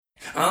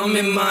I'm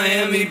in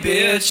Miami,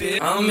 bitch.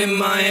 I'm in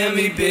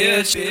Miami,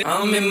 bitch.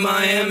 I'm in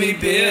Miami,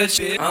 bitch.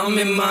 I'm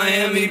in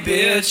Miami,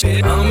 bitch.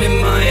 I'm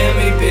in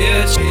Miami,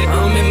 bitch.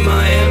 I'm in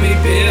Miami,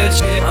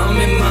 bitch. I'm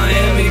in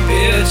Miami,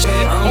 bitch.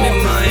 I'm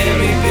in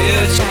Miami,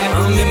 bitch.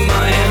 I'm in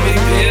Miami,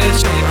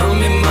 bitch.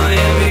 I'm in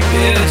Miami,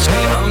 bitch.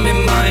 I'm in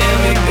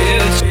Miami,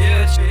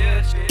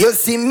 bitch. You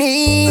see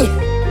me,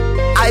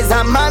 as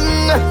a man,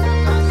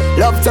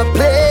 love to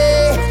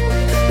play,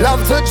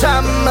 love to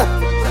jam.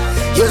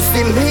 You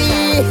see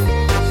me,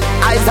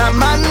 as a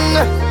man,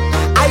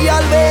 I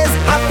always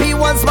happy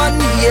once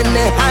money in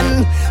the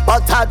hand.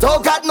 But I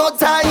don't got no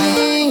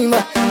time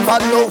for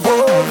no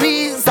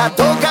worries. I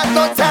don't got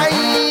no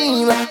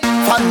time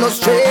for no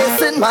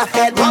stress in my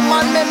head, one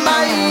on my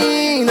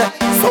mind.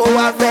 So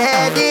I'm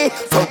ready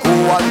to go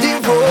on the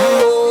road.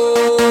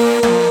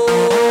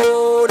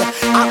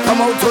 I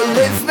come out to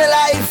live my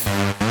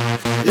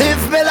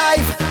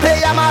life,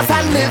 play a mass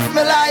and live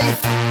my life.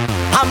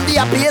 I'm the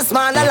happiest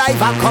man alive.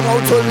 I come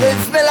out to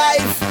live my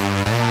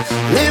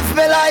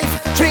life,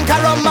 drink a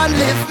rum and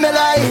live my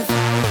life.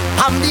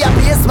 I'm the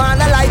happiest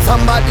man alive.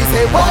 Somebody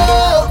say,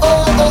 whoa,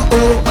 oh, oh,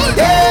 oh,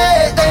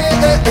 yeah,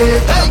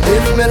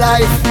 live my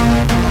life,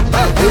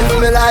 live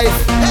my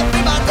life.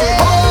 Everybody,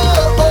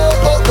 oh,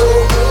 oh, oh,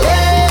 oh,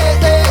 yeah,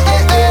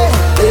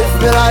 live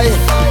my life,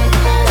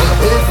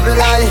 live my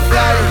life,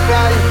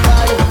 life.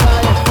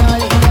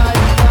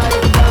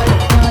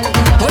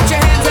 Put your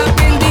hands up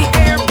in the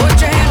air, put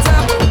your hands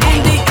up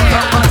in the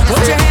air.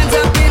 Put your hands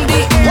up in the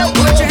air,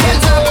 put your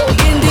hands up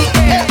in the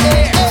air.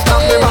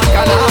 Stop the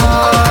bacchanal.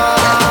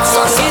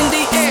 In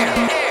the air.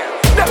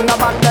 Them na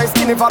bad guys,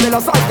 skinny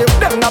fabulous size.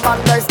 Them na bad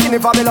guys, skinny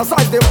fabulous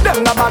size.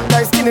 Them na bad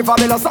guys, skinny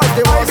fabulous size.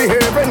 I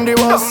behave in the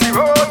worst.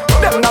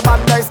 Them na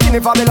bad guys, skinny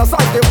fabulous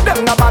size. Them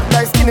na bad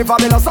guys, skinny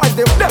fabulous size.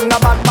 Them na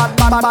bad.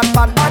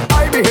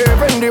 I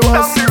behave in the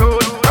worst.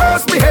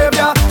 Worst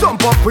behavior,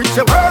 jump up with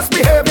your worst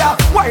behavior.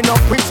 Wind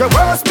up with your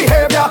worst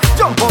behavior.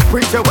 Jump up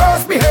with your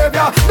worst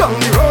behavior. Down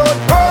the road,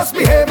 worst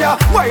behavior.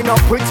 Wind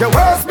up with your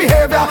worst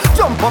behavior.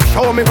 Jump up,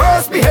 show me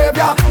worst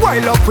behavior.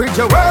 Wind up with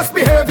your worst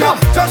behavior.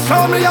 Just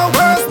show me your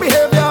worst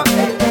behavior.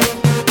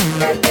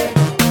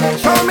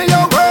 Show me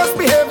your worst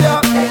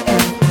behavior.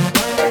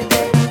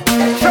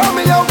 Show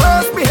me your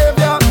worst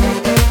behavior.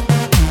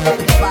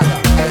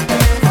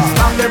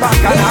 Stop the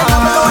bacchanal.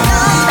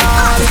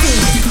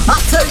 I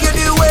tell you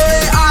the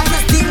way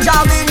artists team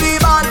jamming the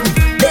man.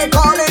 They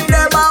calling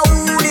them a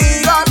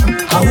hooligan.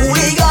 A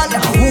hooligan, a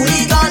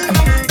hooligan.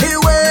 The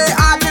way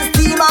artists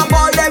team a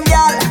call them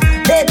y'all.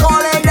 They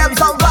calling them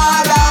some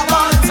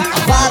vagabond. A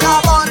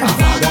vagabond.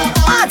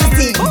 Artist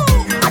team,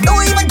 I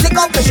don't even take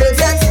off the shirt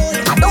yet.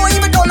 I don't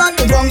even turn on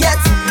the drum yet.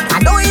 I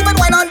don't even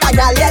wine on that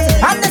gal yet.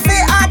 And they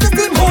say artist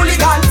team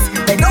hooligans.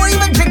 They don't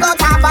even drink out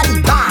half of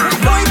the bar.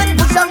 Don't even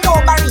push on no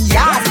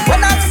barriers.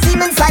 When I see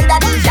them inside of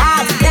the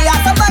yard, they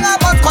are some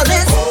vagabonds. Cause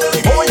it's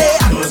holy.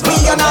 We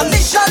on a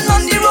mission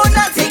on the road,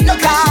 not take no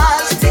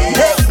cash.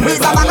 Hey, we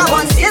some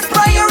vagabonds. It's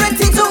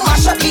priority to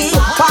mash up the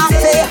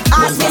party.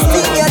 Artist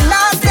team, you're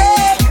nasty.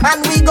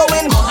 And we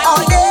going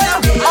all day,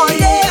 all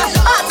day.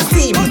 Artist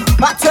team,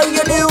 I tell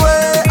you the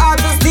way.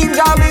 Artist team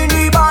jamming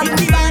the band.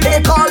 They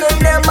calling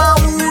them a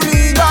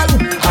hooligan.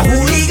 A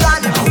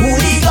hooligan, a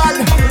hooligan.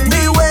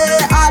 The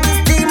way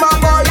artist team a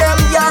call them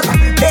young.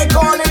 They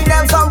calling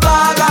them some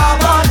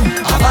vagabond.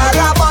 A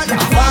vagabond, a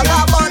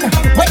vagabond.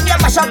 When you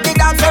mash up the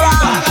dance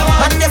around,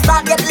 and they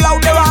start get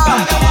louder,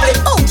 they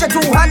out your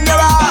two hand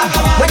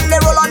when they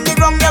roll on the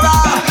drum,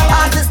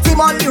 artist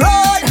team on the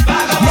road,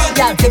 make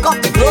y'all take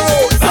off the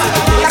clothes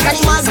like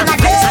animals in a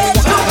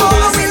cage.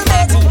 Tomorrow we'll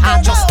make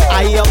I just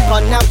I up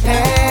on a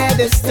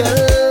pedestal,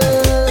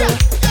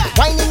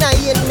 whining I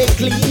in me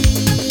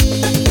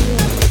clean,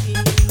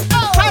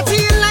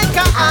 fighting like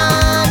an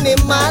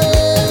animal,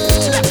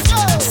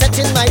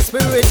 setting my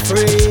spirit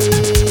free.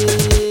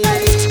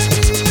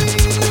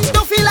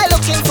 Don't feel like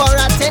looking for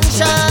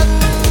attention.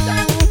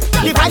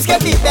 The vibes get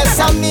the best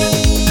of me.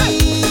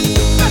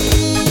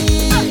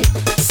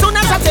 Soon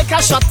as I take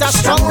a shot of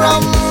strong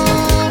rum,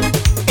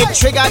 it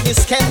trigger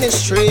this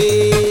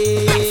chemistry.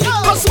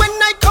 Cause when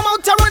I come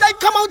out the road, I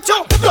come out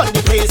to done the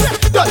place,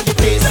 done the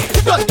place,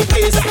 done the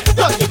place,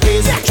 done the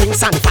place.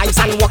 Drinks and vibes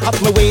and walk up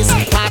my waist.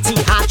 Party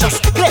hard, just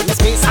clear my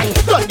space and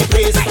done the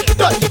place,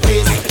 done the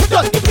place,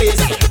 done the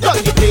place, done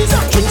the place.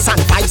 Drinks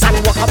and vibes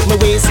and walk up my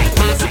waist.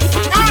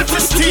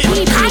 Artist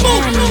team, come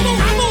on.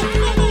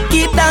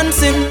 Keep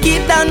dancing,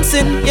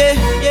 yeah,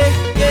 yeah,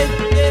 yeah,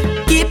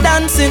 yeah. Keep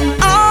dancing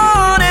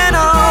on and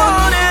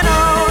on and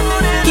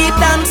on. Keep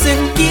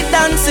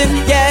dancing,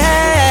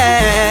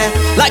 yeah.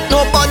 Like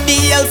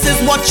nobody else is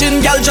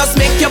watching, girl. Just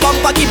make your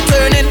bumper keep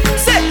turning.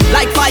 Say,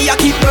 like fire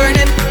keep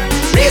burning.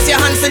 Raise your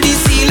hands to the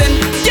ceiling,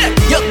 yeah.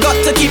 You got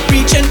to keep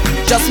reaching.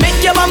 Just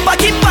make your bumper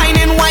keep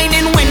whining,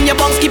 whining. When your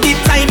bumps keep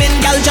timing,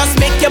 girl. Just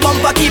make your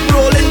bumper keep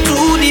rolling to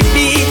the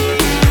beat.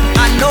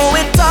 I know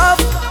it's tough.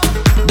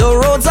 The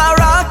roads are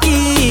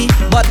rocky,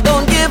 but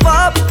don't give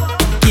up.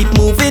 Keep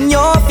moving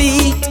your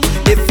feet.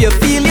 If you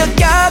feel you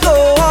can't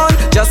go on,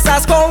 just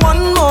ask for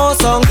one more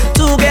song.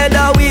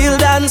 Together we'll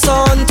dance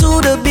on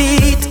to the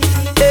beat.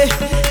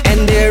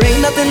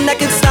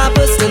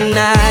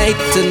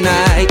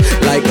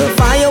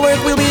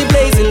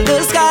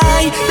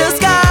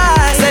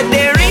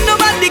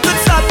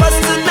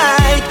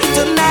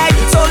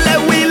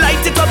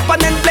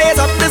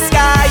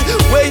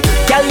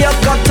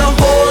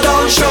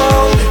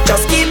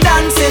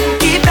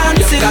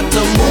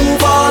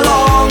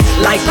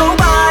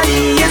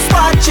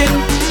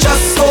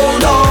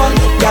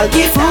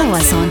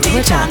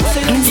 Twitter,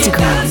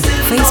 Instagram,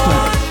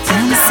 Facebook,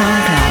 and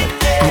SoundCloud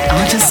at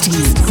Artist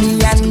Team. Me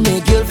and my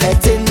girl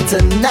fetting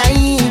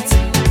tonight.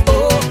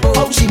 Oh,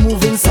 how she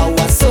moving so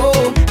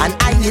and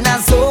I in a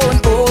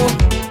zone. Oh,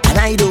 and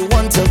I don't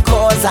want to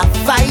cause a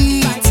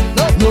fight.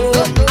 No,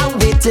 I'll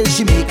wait till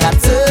she make a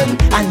turn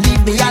and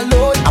leave me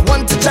alone. I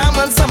want to jam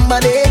on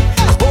somebody.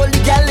 I hold the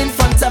girl in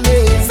front of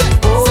me.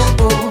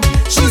 Oh,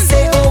 she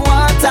say, oh,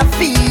 what a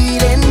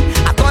feeling.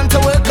 I gone to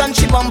work on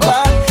she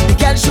bumper. The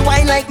girl she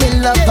whine like me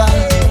lover.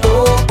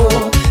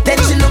 Oh, then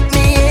she look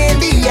me in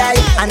the eye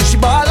and she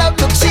ball out.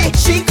 Look,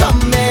 she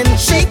coming,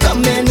 she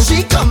coming,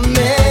 she coming.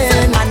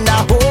 And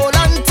I hold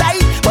on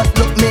tight, but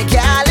look me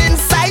girl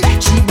inside.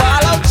 She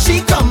ball out,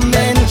 she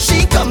coming,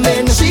 she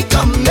coming, she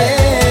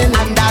coming.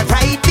 And I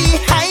right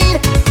behind.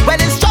 Well,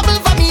 it's trouble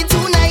for me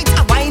tonight.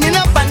 I'm winding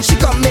up and she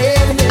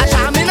coming. I'm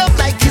jamming up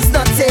like it's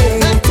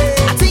nothing.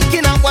 I'm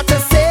thinking of what to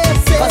say,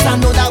 cause I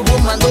know that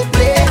woman will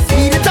play. I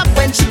speed it up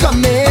when she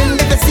coming.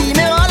 If you see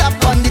me all up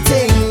on the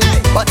thing,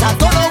 but I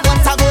don't know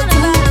what I go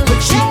do when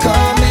she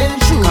coming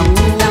through.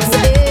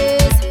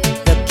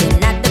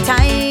 Looking at the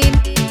time,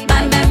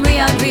 my memory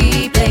on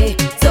replay,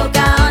 so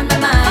gone my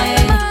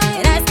mind,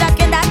 and I'm stuck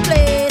in that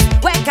place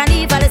where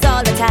carnival is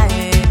all the time.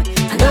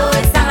 I know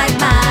it sounds like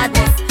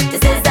madness.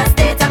 This is the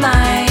state of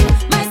mind,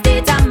 my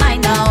state of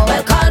mind now.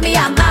 Well, call me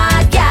a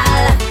mad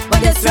gal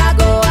when the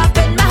struggle up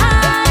in my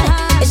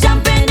hand. It's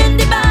jumping in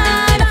the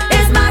band,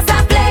 it's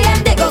master play,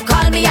 and they go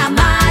call me a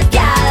mad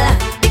gal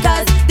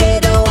because they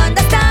don't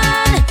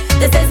understand.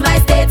 This is my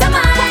state of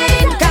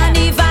mind.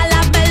 Carnival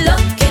have me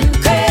looking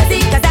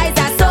crazy, cause I's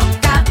a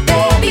soca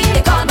baby.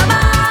 They call me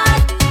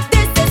mad.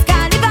 This is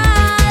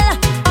carnival.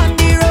 On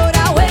the road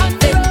I went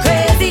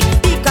crazy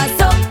because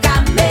soca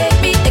make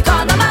me. They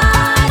call me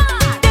mad.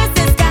 This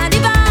is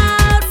carnival.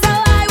 So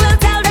I will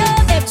tell them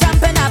if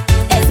jumping up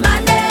is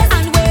madness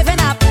and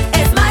waving up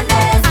is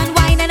madness and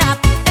winding up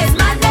is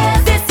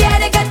madness. This year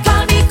they could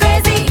call me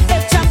crazy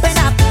if jumping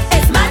up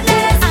is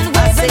madness and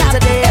waving up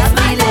today is I'm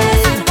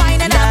madness and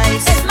winding up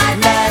nice, is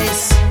madness.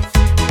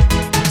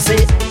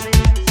 Say,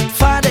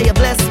 Father, you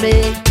bless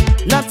me.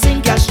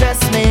 Nothing can stress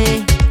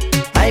me.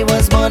 I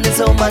was born with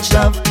so much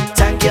love.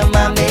 Thank you,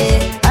 mommy.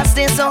 I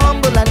stay so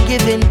humble and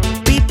giving.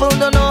 People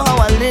don't know how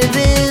I'm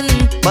living,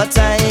 but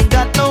I ain't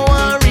got no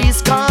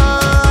worries,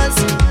 cause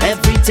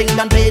everything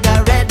done paid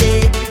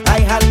already. I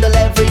handle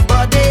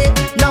everybody.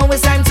 Now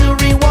it's time to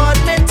reward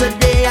me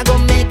today. I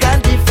gon' make a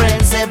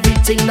difference.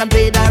 Everything done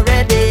paid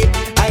already.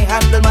 I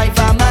handle my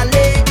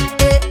family,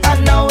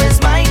 and now it's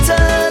my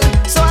turn.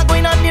 So I'm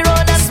going on the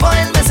road and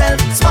spoil myself.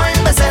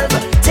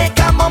 Take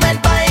a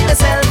moment by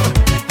myself.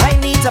 I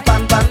need to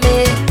pamper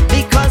me,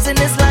 because in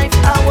this life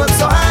I work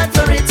so hard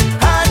for it,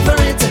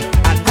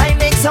 and I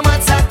make so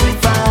much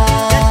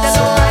sacrifice.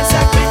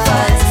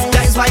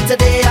 That's why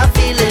today I'm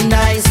feeling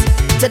nice.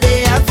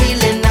 Today I'm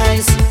feeling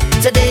nice.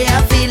 Today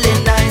I'm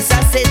feeling nice.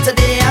 I say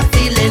today I'm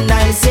feeling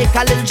nice. Take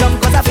a little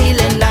jump cause I'm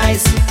feeling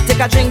nice.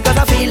 Take a drink cause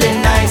I'm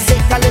feeling nice.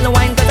 Take a little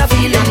wine cause I'm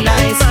feeling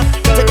nice.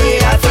 Today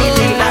I'm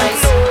feeling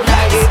nice.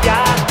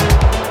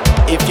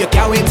 If you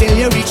can't wait till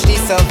you reach the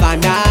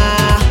savannah,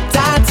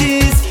 that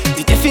is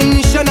the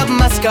definition of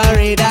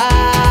masquerader.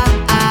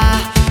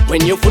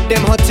 When you put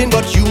them hot in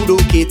but you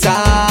don't cater,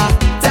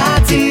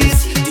 that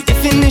is the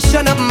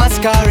definition of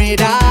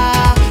masquerader.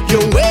 You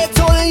wait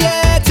all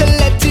year to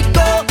let it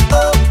go.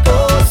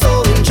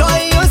 So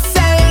enjoy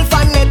yourself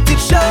and let it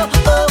show.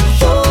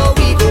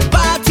 We go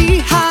party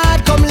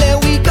hard, come let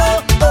we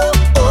go.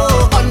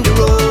 On the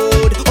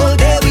road, all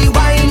day we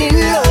whining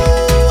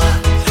low.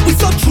 We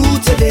so true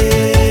to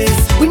this,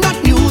 we not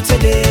new to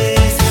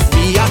this.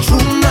 We are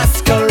true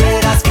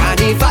masqueraders,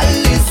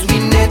 carnival is we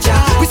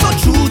nature. We so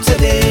true to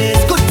this,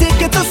 could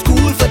take it to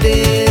school for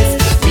this.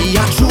 We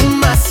are true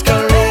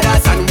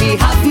masqueraders and we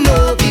have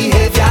no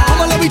behavior.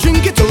 Come on, let me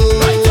drink it up.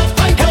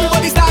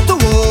 Everybody start to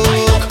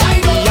walk.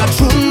 We are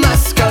true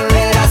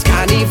masqueraders,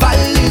 carnival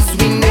is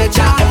we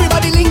nature.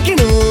 Everybody linking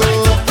up.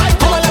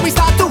 Come on, let me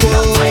start to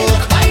walk.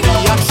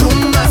 We are true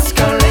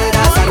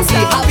masqueraders and we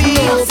have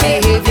no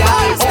behavior.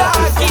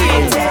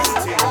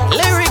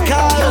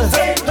 Lyrical.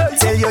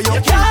 Tell you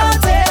can't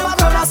tame a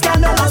crowd of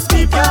scandalous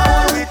people.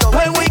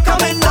 When we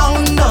coming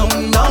down,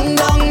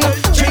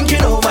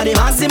 drinking over the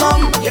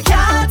maximum. You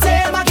can't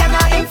tame a gang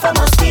of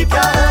infamous people.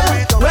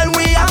 When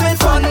we having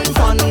fun,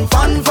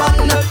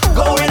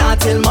 going out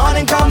till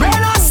morning come.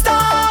 Rain or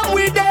storm,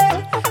 we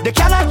there. They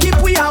cannot keep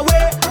we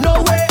away,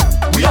 no way.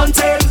 We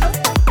untamed,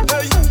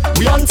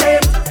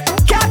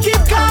 can't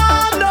keep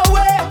calm, no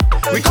way.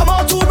 We come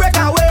out to break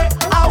away,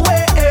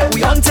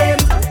 we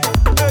untamed.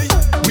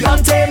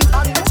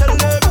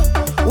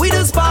 We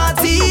just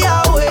party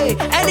away,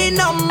 any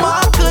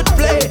number could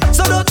play.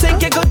 So don't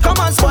think you could come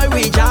and spoil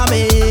we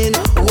jamming.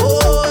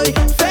 Boy,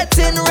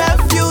 fetting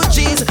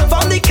refugees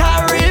from the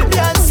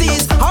Caribbean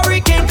seas.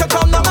 Hurricane could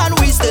come down and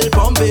we still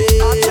pumping.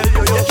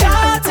 You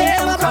can't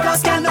tame a crowd of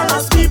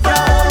scandalous people.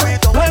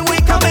 When we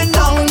coming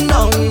down,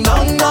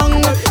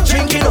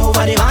 drinking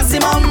over the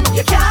maximum.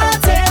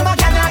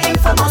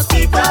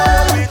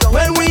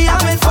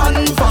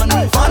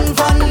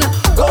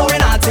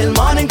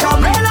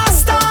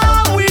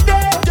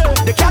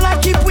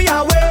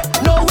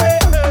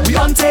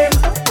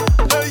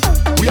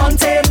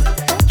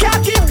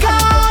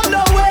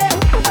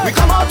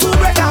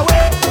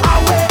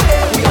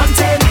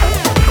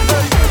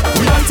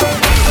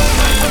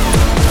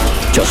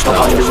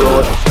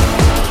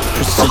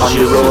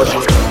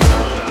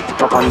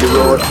 Truck on the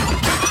road.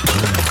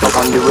 Truck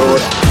on the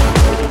road.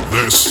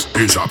 This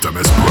is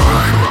Optimus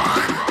Prime,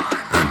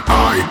 and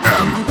I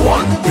am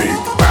one big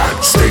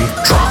bad stink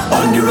truck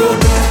on the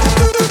road.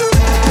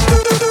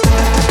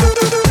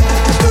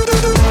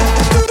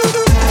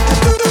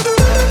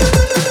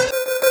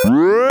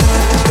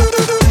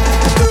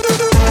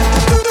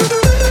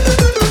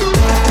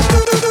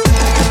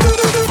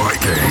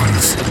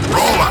 Vikings,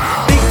 roll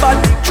out. Big bad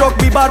truck,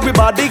 we bad. Big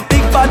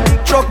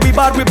bad truck, we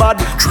bad.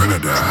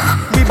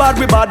 Trinidad, We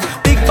bad.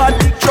 Big bad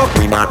truck,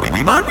 we bad.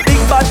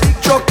 Big bad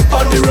truck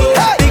on the road.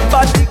 Big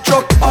bad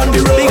truck on the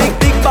road.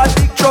 Big bad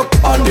truck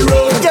on the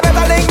road. You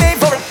better link me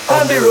for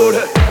on the road.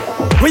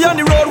 We on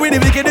the road with the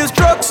wickedest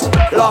trucks.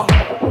 Lord.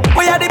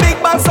 We are the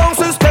big bad sound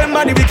system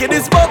and the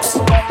wickedest box.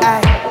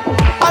 Aye.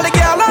 All the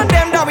girl and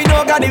them that we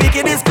know got the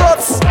wickedest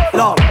cuts.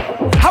 Lord.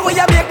 How we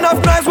a make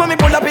enough noise when we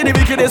pull up in the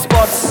wickedest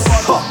spots?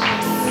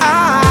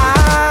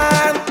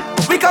 And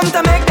we come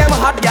to make them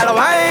hot gal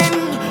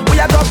wine. We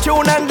a drop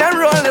tune and then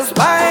roll the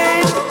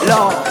spine.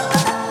 Lord.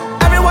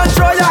 Everyone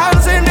throw your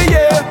hands in the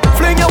air.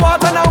 Fling your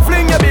water now,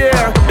 fling your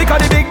beer.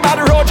 Because the big bad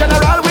road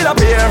general will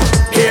appear.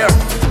 Here.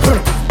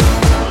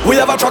 We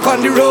have a truck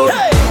on the road.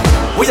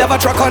 We have a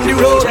truck on the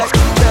road.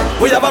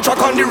 We have a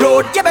truck on the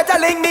road. You better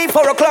link me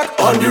 4 o'clock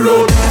on the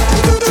road.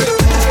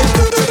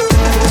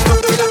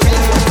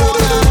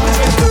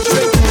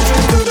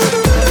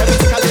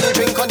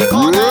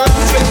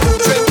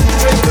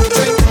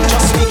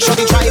 Just make sure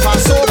the driver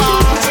sober.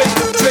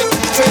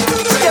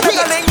 You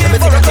better link me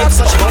 4 o'clock.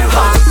 Such a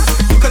bumper.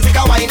 You can take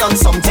a wine on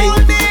something.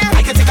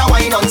 I can take a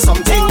wine on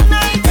something.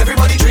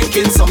 Everybody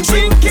drinking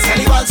something. It's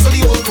carnival, so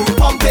the whole crew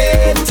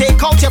pumping.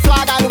 Take out your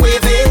flag and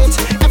wave it.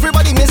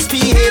 Everybody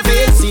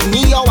misbehaving. See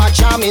me or a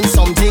jamming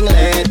something.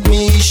 Let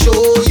me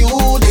show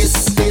you this.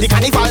 The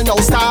carnival now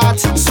start,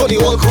 so the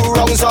whole crew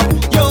rungs up.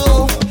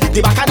 Yo,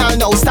 the bacchanal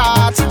now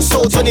start,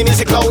 so turn the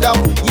music loud up.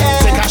 Yeah,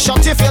 take a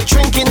shot if you're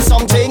drinking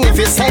something. If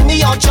it's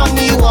Henny or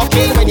Johnny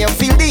walking, when you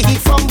feel the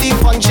heat from the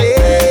punching.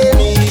 Let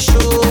me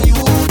show you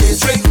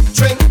this. Drink,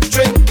 drink,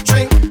 drink,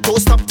 drink. Don't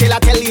stop till I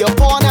tell you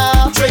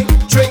corner. Drink,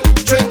 drink,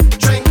 drink,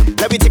 drink.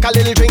 Let me take a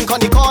little drink on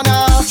the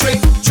corner. Drink,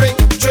 drink,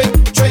 drink,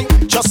 drink.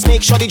 Just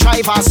make sure the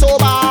driver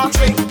sober.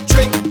 Drink,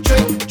 drink,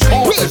 drink,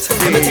 drink. Wait,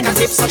 let me take a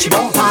tip, such a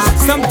bumper.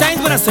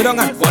 Sometimes when I sit down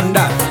and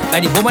wonder,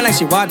 like the woman like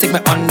she want take me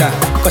under,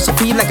 cause she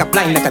feel like a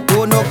blind, like I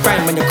do no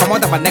crime when you come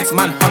out of a next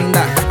man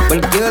Honda. Well,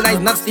 girl, I is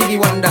not Stevie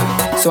Wonder,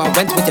 so I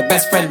went with your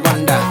best friend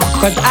Wanda.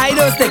 Cause I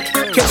don't stick,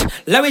 catch,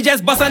 let me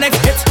just bust a next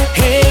hit.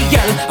 Hey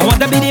girl, I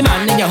want to be the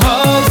man in your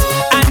house,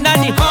 and not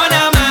the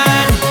honor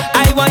man.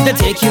 I want to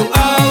take you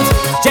out,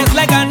 just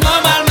like a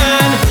normal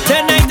man.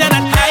 Tonight I'm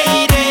not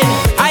hiding,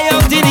 I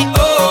out in the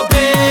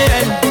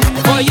open,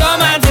 for your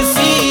man to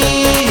see.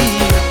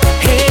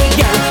 Hey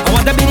girl, I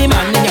want to be the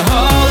man in your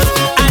house,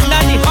 and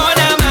not the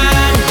honor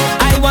man.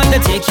 I want to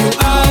take you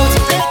out,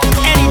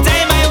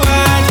 anytime I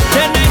want.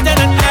 Tonight I'm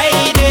not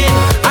hiding,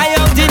 I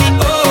out in the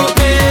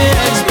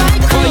open,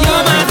 for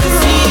your man to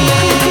see.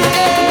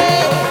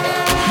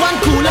 One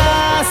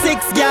cooler,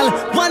 6 gal,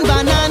 one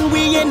van and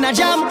we in a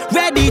jam,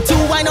 ready to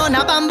wine on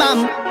a bam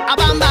bam, a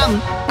bam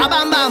bam, a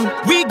bam bam.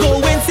 We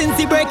going since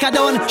the break of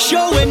dawn,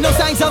 showing no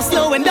signs of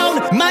slowing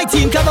down. My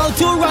team come out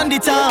to run the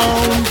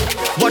town.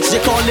 Watch the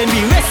calling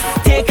me risk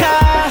taker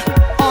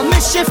or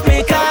mischief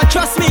maker.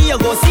 Trust me, you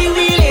go see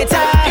we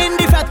later. In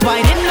the fat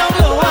wine in no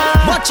blower.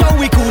 Watch how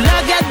we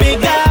cooler get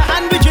bigger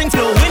and we drinks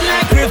flowing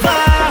like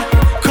river.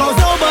 Cause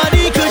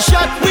nobody could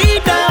shut we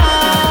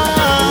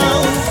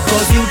down.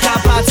 Cause you can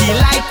party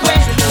like we,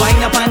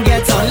 wine up and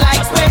get on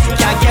like we.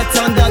 Can't get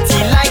on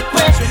dirty like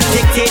we,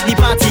 dictate the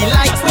party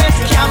like we.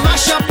 Can't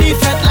mash up the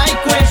fed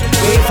like we,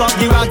 wave up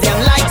the rock them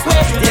like we.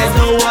 There's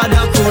no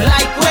other cool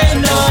like we,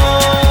 no.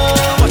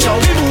 Watch how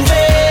we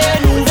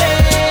moving,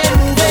 moving,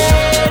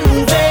 moving,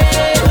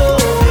 moving, oh.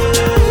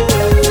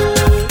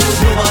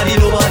 Nobody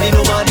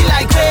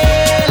like we,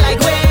 like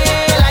we,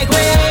 like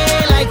we,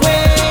 like we,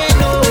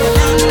 no.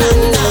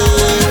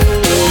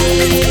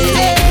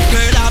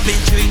 Girl, I've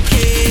been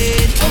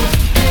drinking.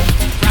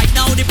 Right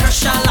now the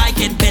pressure like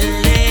it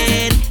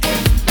building.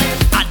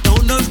 I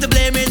don't know if the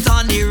blame is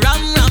on the rum,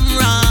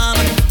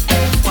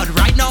 but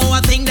right now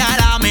I think that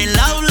I'm in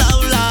love,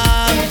 love,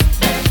 love.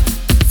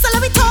 So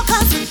let me talk,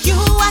 'cause with you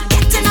I'm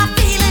getting a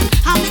feeling.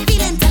 I'm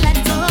feeling to let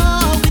go.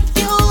 With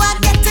you I'm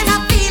getting a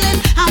feeling.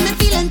 I'm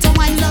feeling to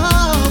wind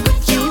low.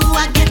 With you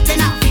I'm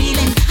getting a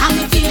feeling. I'm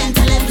feeling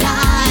to live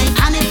life.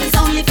 And if it's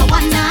only for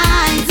one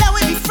night, let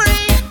we be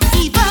free.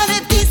 Even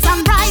if the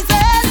sun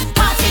rises,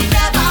 party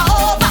never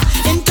over.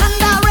 In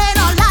thunder, rain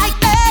or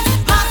lightning,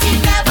 party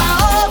never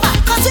over.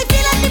 'Cause we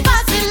feeling the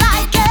party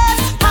like it.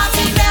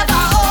 Party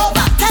never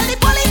over. Tell the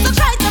police to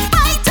try to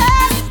fight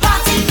it.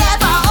 Party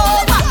never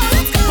over.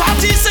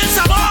 Party since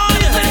I'm on.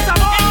 In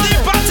the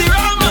party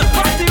rum,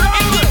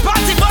 in the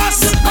party bus.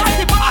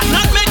 I'm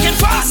not making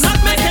fuss. In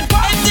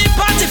the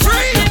party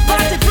free.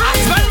 I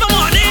spend my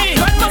money.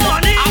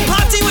 I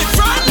party with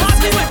friends.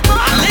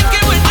 I link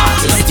it with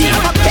us.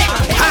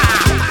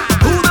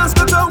 Who does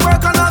go to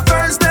work on a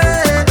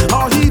Thursday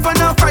or even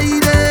a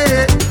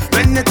Friday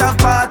when it have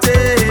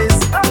parties?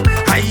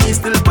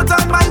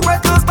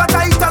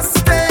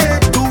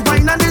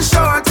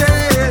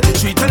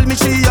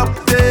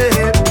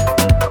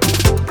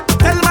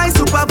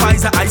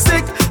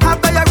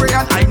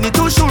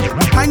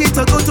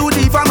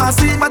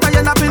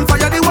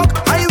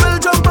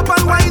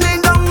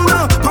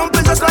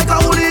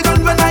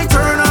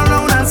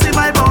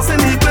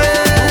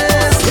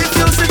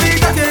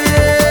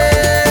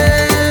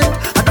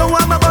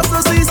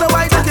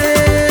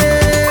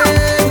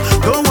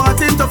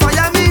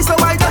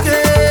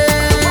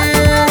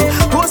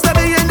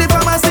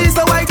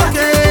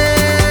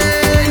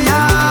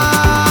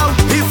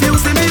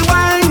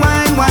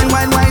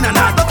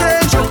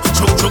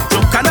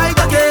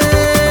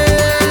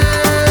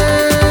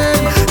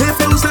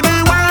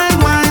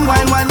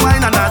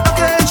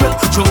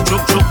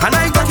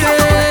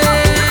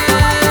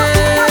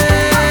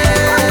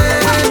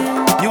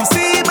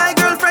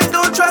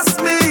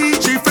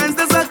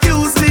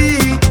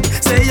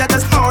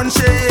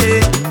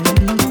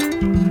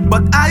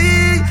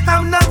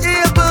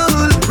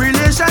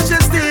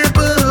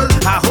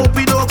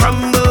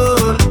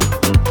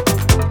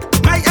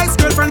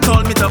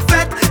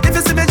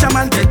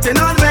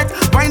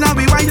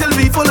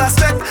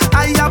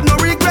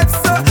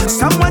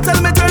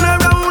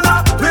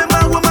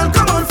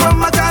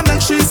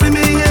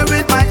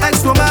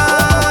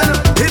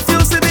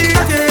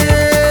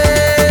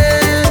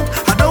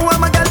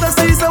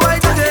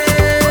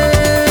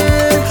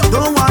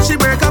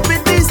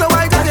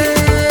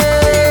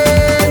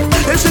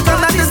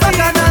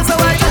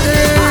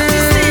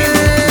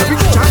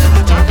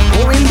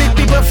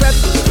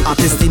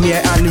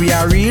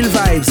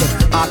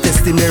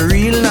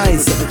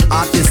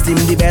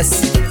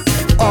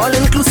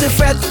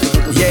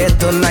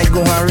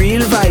 go a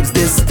real vibes.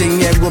 This thing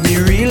here go be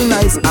real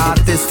nice.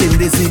 Artist in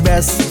this the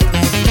best.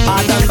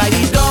 All done by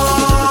the door.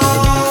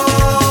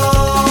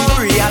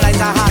 Realize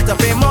I have to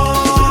pay more.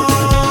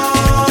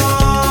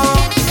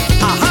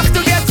 I have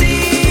to get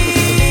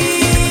in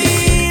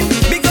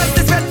because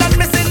this red not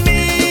missing me.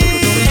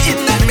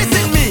 It's not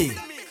missing me.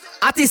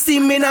 Artist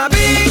team in a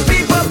big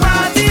people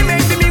party.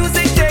 Make the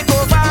music take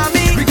over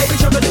me. We go be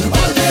juggling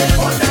all day,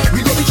 all day.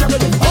 We go be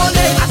juggling all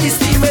day. Artist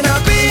team in a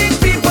big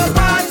people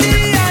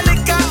party. And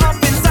liquor up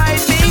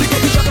inside me. We go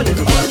be juggling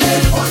all day,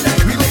 all day.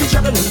 We go be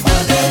juggling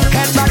all day.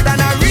 Head back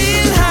down a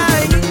real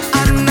high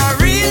and a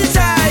real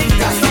tight.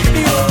 Can't stop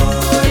me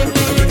all,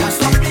 can't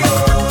stop me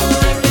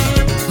all.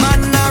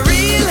 Man a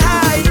real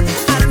high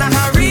and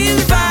a real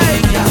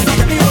vibe. Can't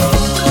stop me all,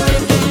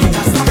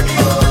 can't stop me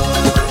all.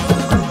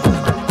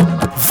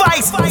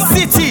 Vice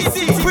City,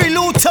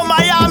 prelude to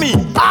Miami,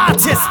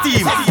 artist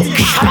team.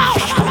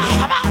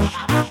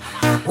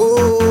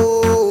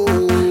 Oh,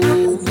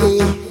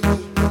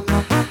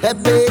 yeah,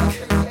 big,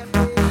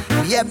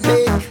 yeah,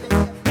 big.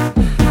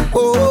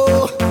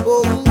 Oh,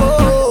 oh,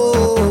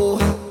 oh,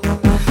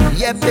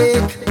 yeah,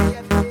 big.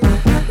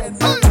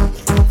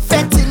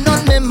 Fetting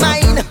on my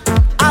mind,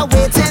 I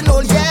waiting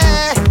all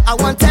year. I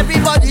want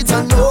everybody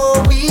to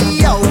know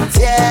we out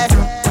here.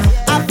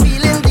 I'm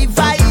feeling the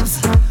vibes.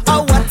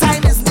 Oh, what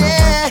time is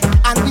near?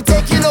 And we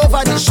taking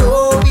over the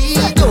show. We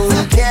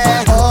don't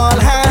care. All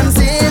hands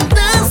in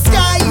the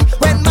sky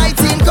when my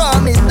team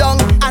coming down.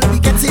 And we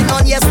getting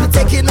on, yes, we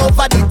taking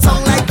over the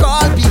town. Like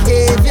all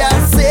behavior,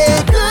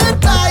 say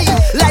goodbye.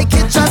 Like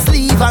it just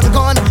leave and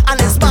gone. And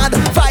it's mad,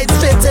 fight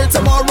straight till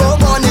tomorrow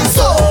morning.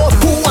 So,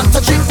 who want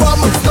to drink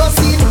rum? No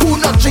scene. Who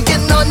not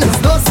drinking none?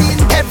 No scene.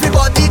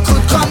 Everybody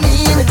could come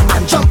in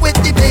and jump with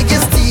the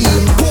biggest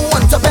team. Who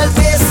want to bell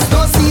bass?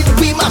 No scene.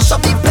 We mash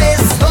up the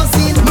place. No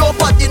scene.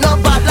 Nobody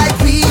not bad like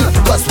we.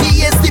 Cause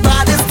we is the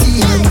baddest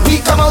team.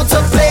 We come out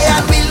to play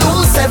and we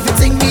lose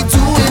everything we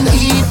doing.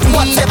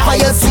 Whatever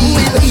you see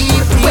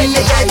when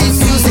they hear the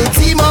music,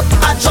 team up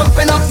and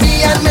jumping up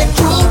me and make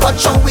crew.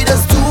 Watch out with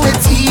us do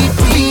it.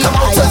 We come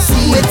out to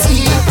see it.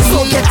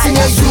 So get in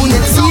your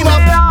unit, team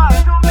up.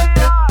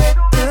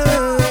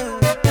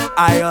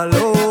 I all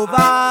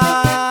over,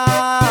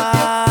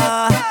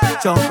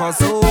 jump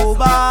us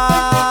over.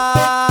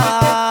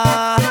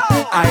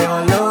 I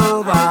all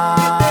over,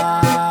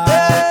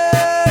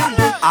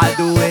 I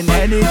doing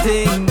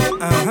anything,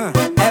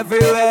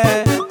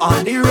 everywhere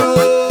on the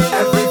road.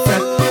 Every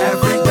fete,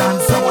 every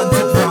dance I want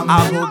to drum. I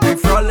will be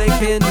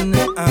frolicking,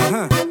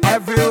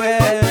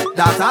 everywhere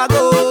that I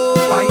go.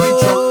 By the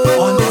truck,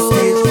 on the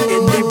stage,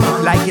 in the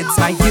band, like it's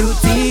my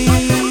duty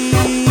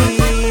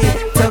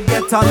to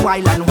get on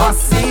wild and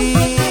wassy.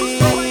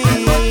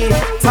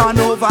 Turn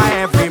over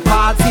every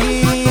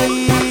party,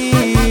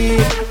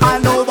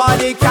 and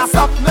nobody can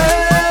stop me.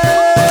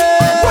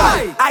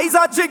 Eyes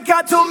a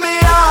drinker to me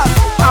heart,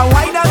 a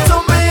winer to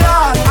me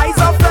heart. Eyes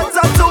a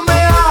fletter to me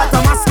heart, a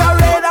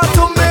masquerader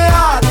to me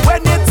heart.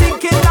 When you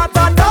thinking that I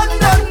done,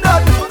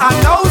 I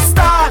know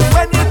start.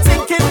 When you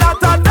thinking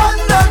that I done,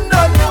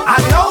 I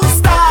know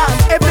start.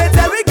 If they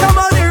tell me come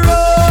on the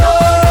road,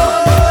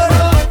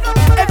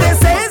 if they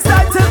say it's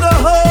time to go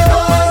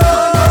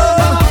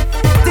home,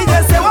 did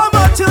they say one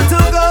more you to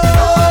go?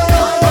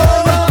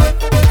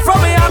 From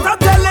me out I'm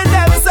telling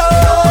them so.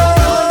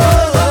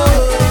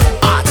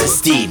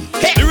 Artist team.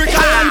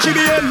 Lyrical and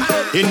GBM.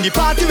 In the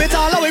party with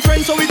all our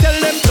friends, so we tell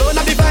them turn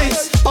up the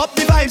vibes,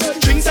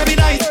 drinks every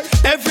night,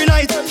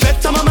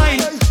 fed to my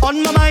mind,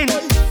 on my mind.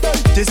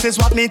 This is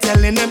what me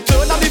telling them,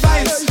 turn up the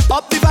vibes,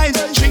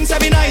 drinks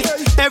every night,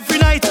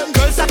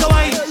 girls start to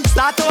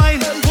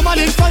wine, woman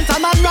in front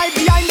and man right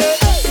behind it.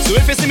 So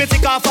if you see me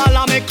take off all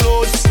of my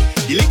clothes,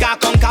 the liquor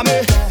come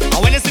me.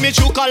 And when you see me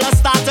true colors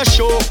start to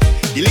show,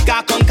 the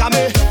liquor come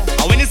me.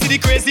 And when you see the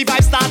crazy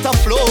vibes start to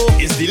flow,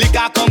 it's the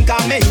liquor come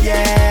me,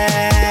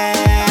 yeah.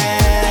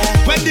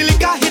 When the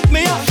liquor hit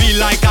me, I feel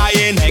like I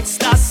in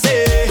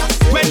ecstasy.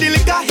 When the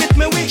liquor hit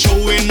me, we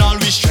showing all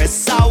we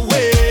stress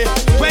away.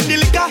 When the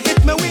liquor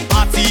hit me, we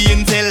party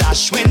until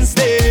Ash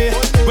Wednesday.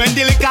 When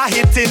the liquor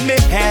hit in me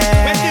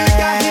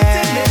head,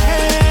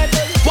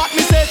 what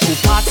me say to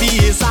party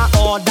is a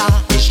order.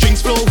 It's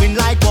drinks flowing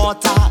like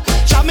water.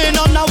 Jamming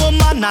on a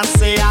woman and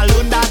say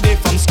alone that day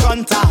from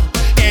Scrunta.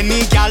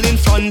 Any gal in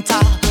front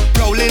her,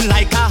 prowling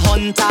like a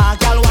hunter.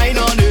 Gal wine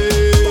on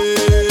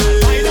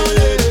it.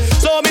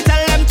 So me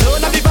tell them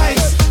turn up the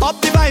vibes,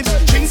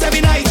 drinks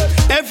every night,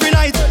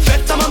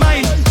 fed to my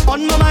mind,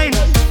 on my mind.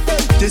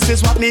 This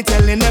is what me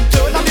telling them,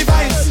 turn up the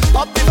vibes,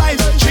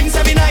 drinks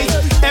every night,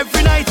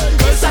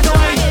 girls start to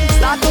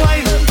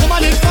wine,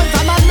 woman in front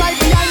and man right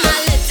behind. A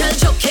little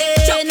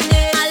joking,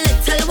 a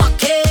little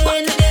walking,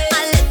 a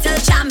little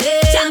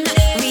jamming.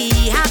 We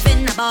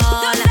having a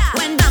ball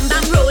when bam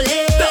bam rolling,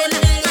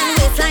 and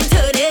waistline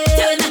turning.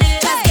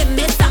 Just give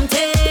me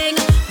something,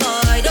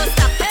 boy, don't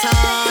stop at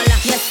all.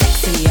 You're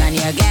sexy and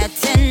you're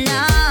getting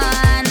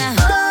on.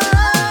 Oh,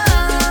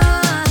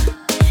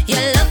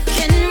 you're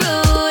looking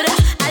rude.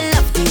 I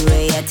love the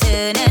way you're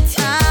turning.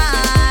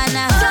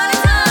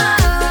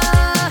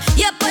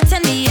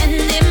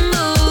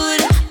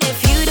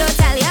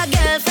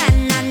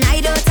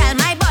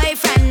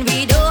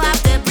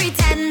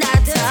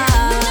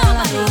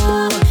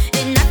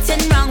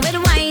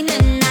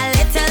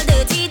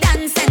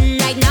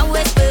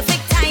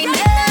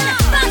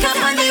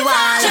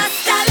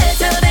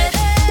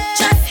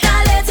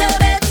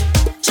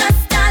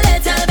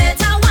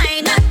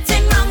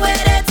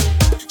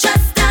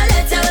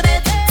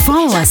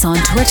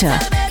 Twitter,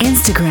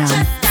 Instagram,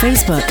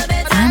 Facebook,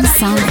 and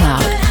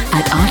SoundCloud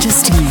at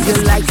Artist Tunes.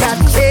 You like a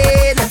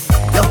chain,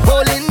 you're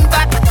holding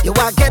back, you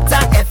are get a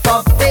F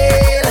of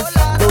fail.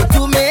 Don't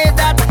do me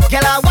that,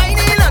 girl, I'm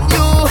whining on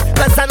you,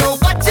 cause I know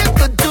what you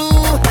could do.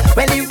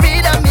 When you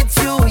read and meet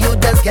you, you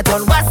just get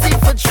on what's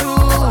it for true.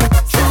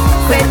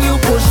 When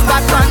you push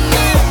back on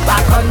me,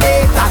 back on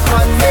me, back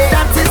on me,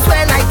 that is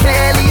when I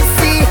clearly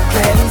see,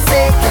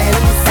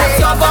 that's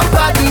your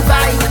bumper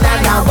divine,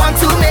 and I want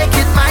to make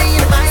it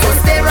mine. So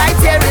stay right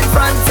here in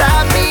front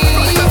of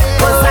me,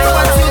 cause I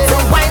want you to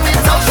wind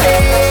it up.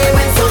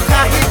 When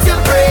soca hit your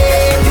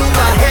brain, you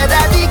ahead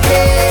of the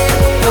game.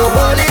 Don't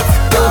hold it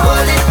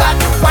back,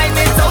 wind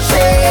it up.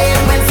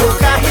 When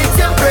soca hit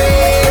your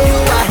brain, you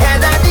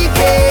ahead of the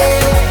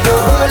game.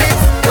 Don't hold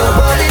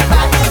it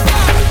back.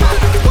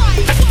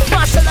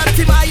 Marshall and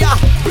Timaya,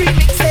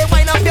 remix, say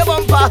wind up your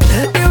bumper.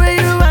 The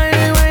way you wind,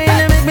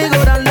 it make me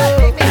go down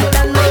low.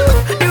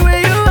 The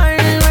way you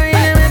wind,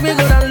 it make me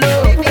go down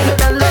low.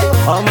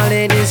 All my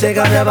ladies, shake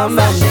up your bum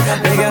bum.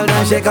 The girl,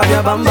 don't shake up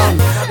your bum bum.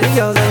 The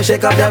girls, don't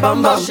shake up your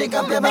bum bum. Shake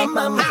up your bum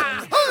bum.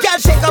 Girl,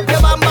 shake up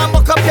your bum bum,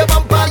 buck up your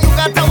bumper. You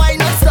got to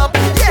wind and stop.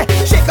 Yeah,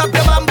 shake up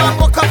your bum bum,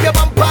 buck up your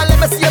bumper. Let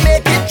me see you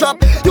make it drop.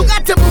 You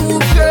got to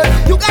move, girl.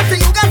 You got to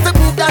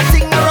move that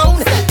thing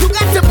around. You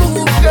got to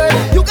move, girl.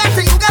 You got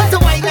to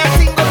wind that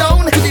thing go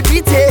down. To the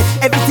beat,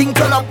 everything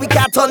turn up, we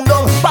can't turn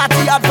down.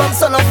 Party hard from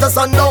sun up to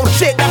sundown.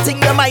 Shake that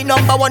thing, you're my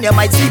number one. You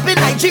might sleep in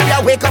Nigeria,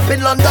 wake up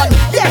in London.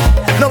 Yeah,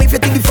 now if you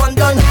think the fun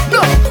done,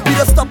 no, we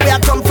just stop where I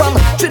come from.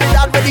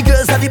 Trinidad where the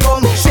girls are the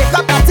bum. Shake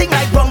up that thing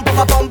like rum,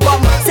 bum, bum,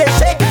 bum. Say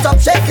shake it up,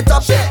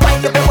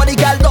 wind up your body,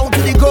 girl, down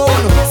to the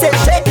ground. Say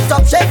shake it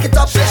up,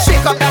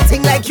 shake up that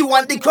thing like you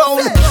want the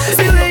crown.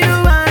 See where you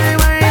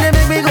wind, it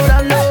make me go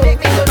down low,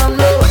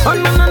 Oh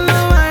no,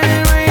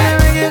 wind,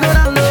 it make me go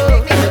down low,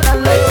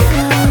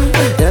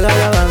 You got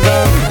your bum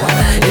bum.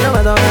 You know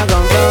where I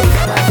come from.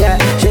 Yeah,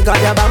 shake up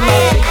your bum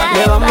bum.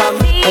 Your bum bum,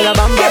 your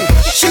bum bum.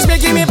 She's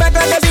making me back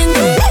like a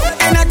bingo,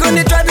 and I'm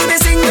gonna try to be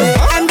single.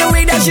 And the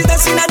way that she's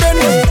dancing, I don't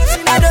know.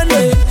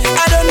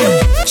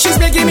 She's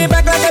making me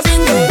back like a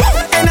bingo,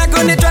 and I'm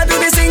gonna try to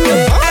be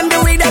single. And the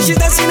way that she's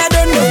dancing, I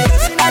don't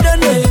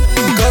know.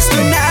 Cause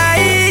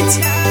tonight,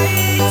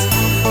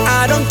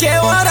 I don't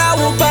care what I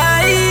will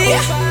buy,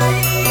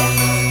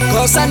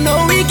 cause I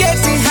know we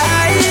getting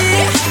high.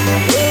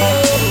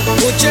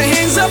 Put your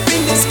hands up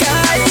in the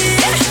sky,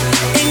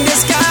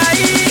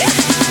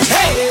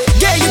 Hey,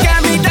 yeah, you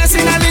got me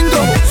dancing a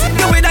lingo.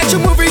 The way that you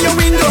move in your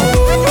window,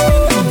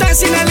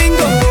 dancing a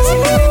lingo.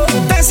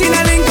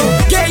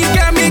 Yeah, you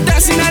got me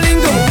dancing a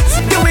lingo.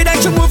 The way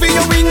that you move in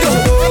your window,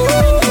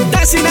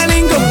 dancing a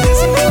lingo.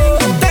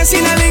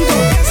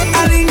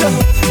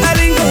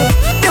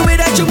 The way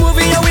that you move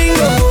in your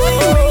window,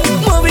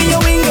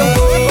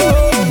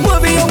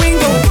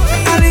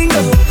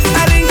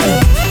 a lingo.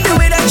 The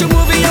way that you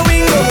move in your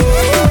window,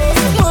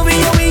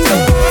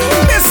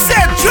 They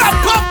said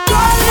drop up,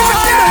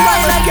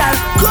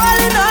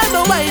 calling on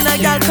the wine I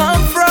got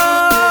come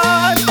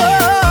from.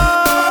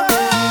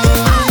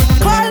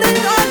 Calling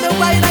on the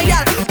wine I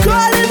got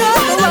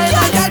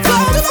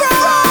come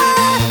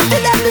from.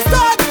 Did that be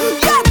start?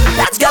 Yeah,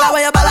 that's girl, I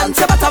wear your balance,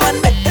 your bottom and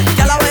me.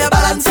 Girl, I wear your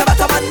balance, your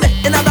bottom and me.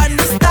 In a brand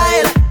new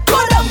style, go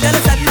down, girl,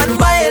 it's that man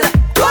wild.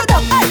 Go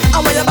down, I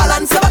wear your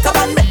balance, your bottom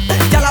and me.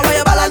 Girl, I wear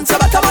your balance, your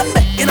bottom and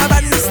me. In a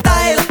brand new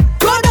style,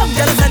 go down,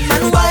 girl, it's that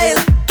man wild.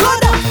 Go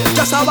down,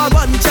 just how I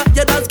want you,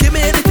 you just give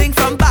me anything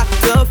from back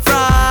to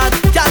front.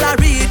 Girl, I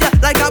read you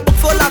like a book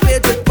full of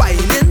pages,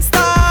 whining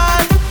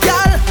style.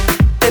 Girl,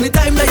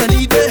 anytime that you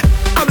need me,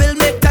 I will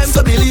make time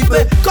to believe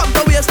me. Come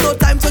to waste no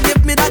time to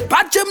give me that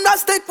bad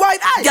gymnastic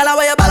white eye. Girl, I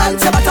wear your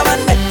balance, your bottom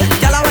and me.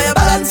 Girl, I wear your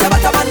balance, your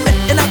bottom and me.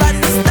 In a brand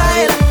new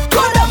style,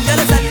 go down, girl,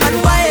 it's that man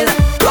wild.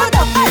 Go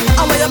down,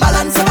 I wear your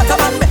balance, your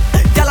bottom and me.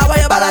 Girl, I wear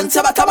your balance,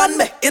 your bottom and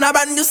me. In a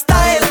brand new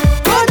style,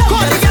 go down,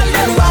 girl, it's that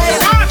man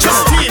wild.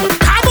 Justine,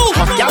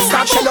 y'all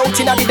start shell out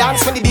in the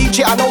dance when the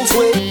DJ announce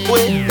way.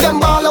 Them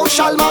ball out,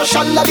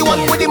 Marshall, the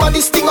one with the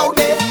maddest thing out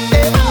there.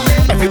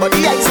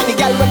 Everybody eyes on the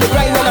girl when they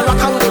grind and the rock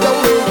and go down.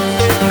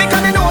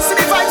 Because they know see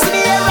the vibes in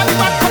the air and the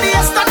back of the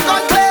air start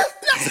gone clear.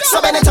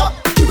 So bend it up,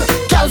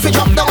 girl fi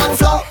drop down on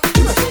floor.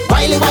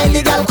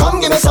 Wiley, girl,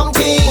 come give me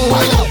something.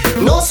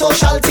 No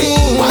social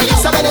thing.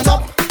 So bend it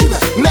up,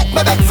 make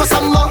me beg for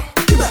some more.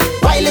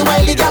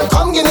 Wiley, girl,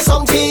 come give me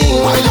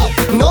something.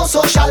 No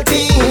social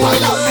thing.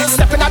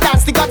 Step in a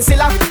dance, the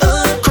Godzilla.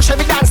 Crush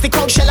every dance, the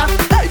Coachella.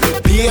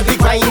 Baby,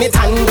 grind it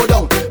and go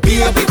down.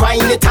 Baby,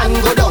 grind it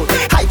and go down.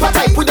 Hyper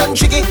type, we done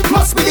jiggy.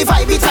 Must be the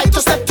vibe, type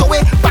to step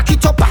away. Back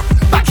it up,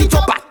 back it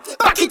up,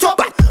 back it up,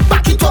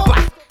 back it up.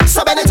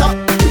 So bend it up,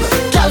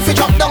 girl, fi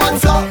drop down on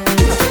floor.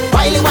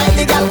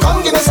 Wiley, girl,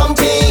 come give me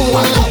something.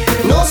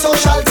 No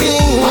social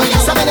thing.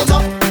 So bend it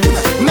up,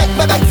 make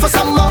me beg for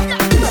some more.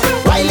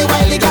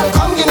 Wiley, girl,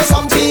 come give me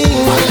something.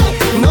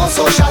 No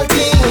social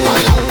thing.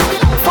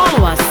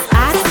 Follow us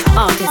at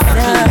Artist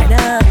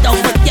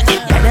Don't forget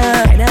it,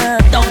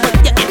 don't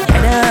forget it,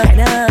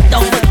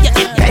 don't forget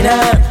it,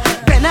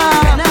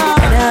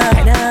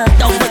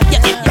 don't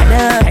forget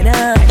it.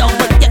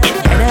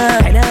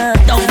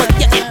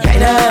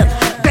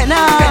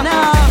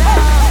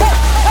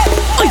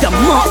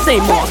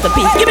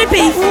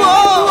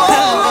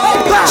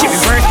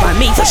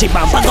 me, so she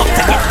bumper got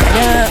to get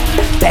better.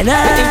 Ain't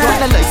got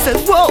the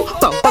license, whoa,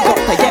 bumper got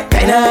to get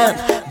better.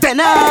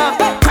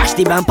 Crash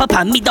the bumper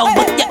pan me down,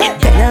 but you get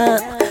better.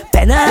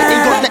 Ain't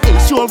got the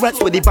insurance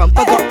with the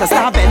bumper got to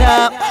start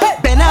better.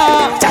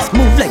 Just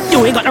move like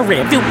you ain't got a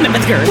rear view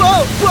limits, girl.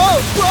 Whoa.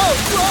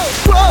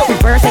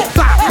 Reverse it,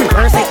 clap,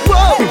 reverse it,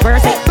 whoa.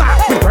 Reverse it,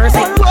 clap, reverse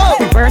it, whoa.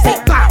 Reverse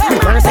it, clap,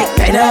 reverse it,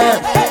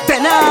 better.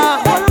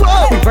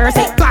 Whoa. Reverse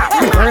it, clap,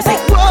 reverse it,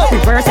 whoa.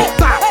 Reverse it,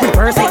 clap,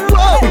 reverse it,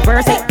 whoa.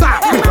 Reverse it,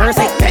 clap, reverse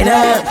it,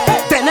 better.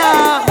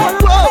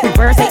 Whoa.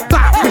 Reverse it,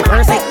 clap,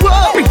 reverse it,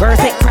 whoa. Reverse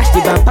it, crash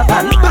the bumper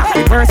pan me, clap,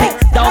 reverse it,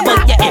 double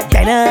yeah, it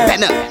better.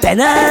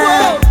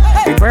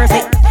 Reverse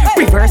it,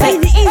 reverse it,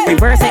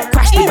 reverse it,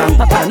 crash the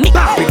bumper pan me,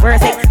 clap,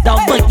 reverse it,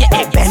 double yeah,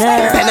 it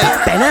better.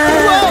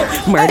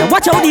 Murder,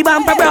 watch how the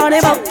bumper brown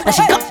him out, and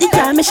she got the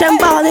transmission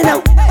balling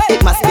out.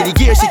 It must be the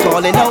gear she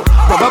calling out.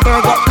 Rubber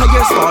bird got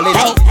tires falling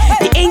out.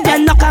 The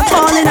engine knock her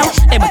falling out.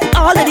 It must be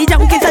all of the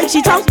junk inside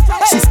she drunk.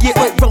 She skate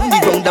right round the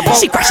roundabout.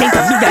 She crash into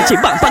me and she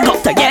bumper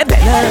got to get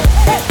better.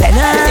 Ain't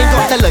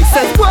got the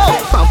license, whoa.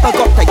 Bumper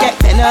got to get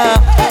better.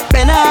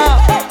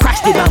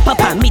 Crash the bumper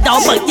pan me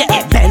down, but you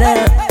get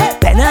better.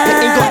 Ain't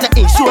got the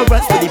insurance,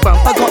 but the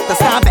bumper got to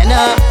start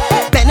better.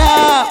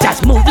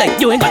 Just move like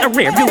you ain't got a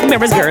rear view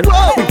mirrors, girl.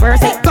 Whoa.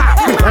 Reverse it, clap,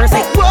 reverse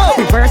it, Whoa.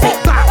 Reverse it,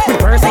 clap,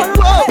 reverse it,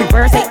 Whoa.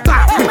 Reverse it,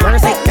 clap,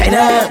 reverse it,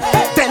 better.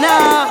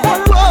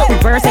 Whoa.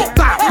 Reverse it,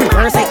 clap,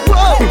 reverse it,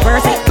 Whoa.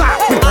 Reverse it,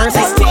 clap, reverse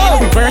it,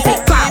 reverse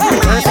it, clap,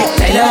 reverse it,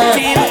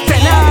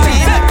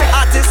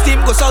 Artist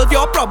team go solve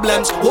your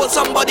problems. Hold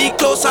somebody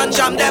close and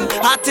jam them.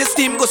 Artist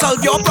team go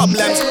solve your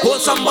problems.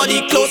 Hold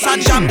somebody close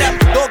and jam them.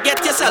 Don't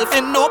get yourself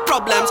in no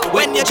problems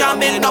when you're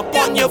jamming up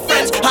on your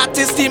friends.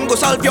 Artist team go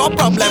solve your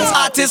problems.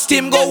 Artist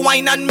team go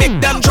whine and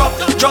make them drop.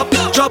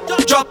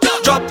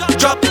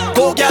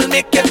 Go girl,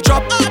 make it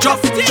drop.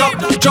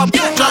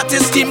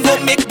 Artist team go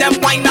make them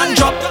whine and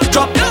drop.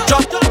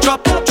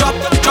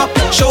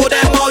 Show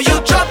them how you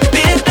drop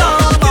it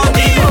down on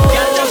the floor.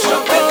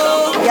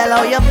 Girl,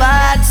 how you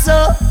bad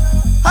so?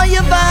 How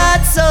you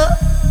bad so?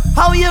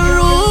 How you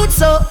rude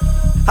so?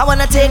 I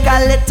wanna take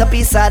a little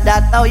piece of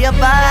that. How you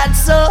bad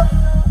so?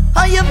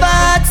 How you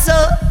bad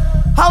so?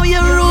 How you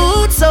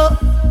rude so?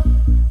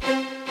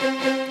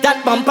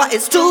 That bumper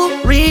is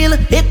too real,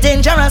 it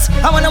dangerous.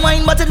 I wanna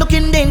whine but it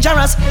looking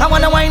dangerous. I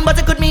wanna whine but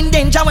it could mean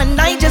danger. When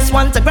I just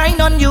want to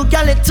grind on you,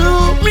 girl, it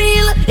too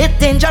real, it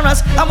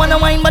dangerous. I wanna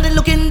whine but it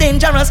looking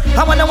dangerous.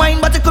 I wanna whine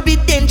but it could be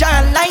danger.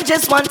 And I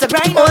just want to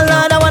grind on you. Oh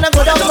Lord, I wanna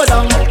go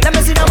down. Let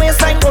me see the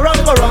waistline go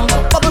wrong.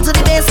 Bubble to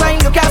the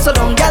baseline, you can't sit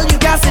down. Girl, you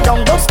can't sit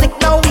down, don't stick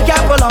now, we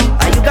can't prolong.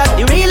 And you got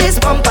the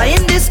realest bumper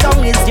in this town.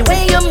 It's the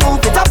way you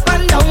move it up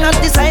and down. Not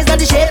the size, not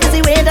the shape, it's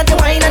the way that you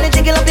whine and the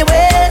jiggle of the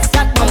waist.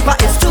 That bumper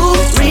is too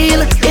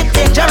real, it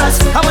dangerous.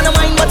 I wanna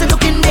whine but it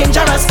looking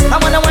dangerous. I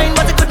wanna whine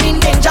but it could mean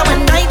danger.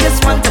 When I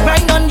just want to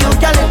grind on you,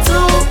 girl, it's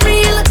too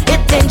real,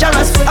 it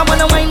dangerous. I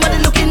wanna whine but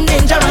it looking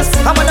dangerous.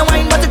 I wanna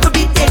whine but it could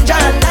be danger.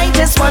 And I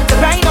just want to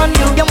grind on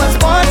you. You was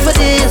born for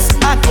this,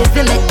 I can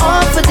feel it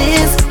all for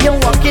this. You're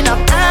walking up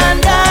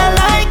and I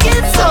like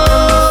it so.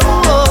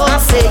 I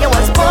say you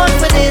was born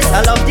for this.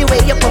 I love the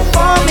way you're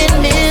performing,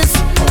 miss.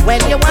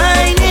 When you're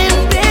whining,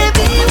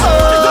 baby,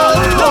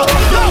 oh.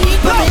 Don't need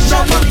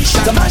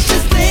permission to mash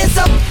this place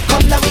up.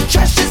 Come now, we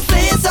trash this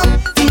place up.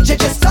 DJ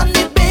just turn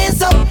the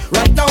bass up.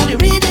 Right now the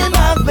rhythm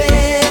I've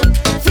been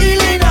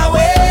feeling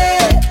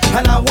away,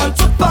 and I want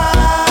to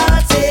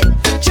party,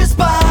 just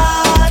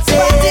party.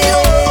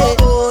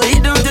 Oh,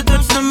 you don't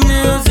touch the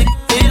music,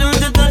 you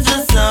don't touch the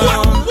sound.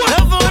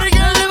 Love for the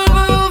girl, never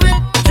move it,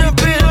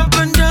 jump it up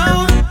and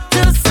down,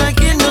 just like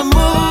in the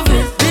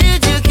movie.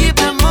 Did you keep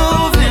it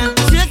moving?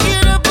 Shake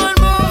it up and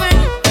move it.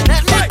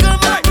 Let me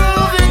come and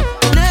prove it.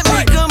 Let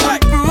me come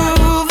and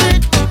prove it.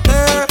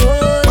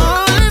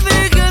 Only we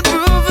can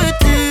prove it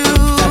to you.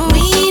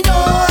 We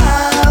don't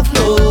have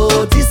no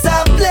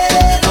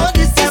discipline, no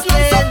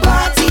discipline.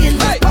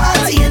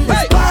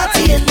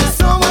 Partying.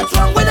 So what's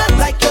wrong with us?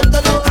 Like you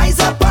don't know I's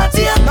a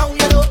party, and now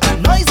you know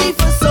I'm noisy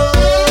for so.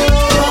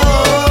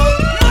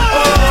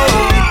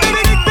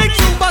 Big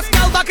tune bus,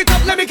 girl, back it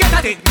up, let me get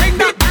at it. Bring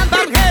that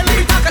bang, hey, let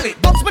me tackle it.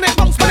 Bounce when it,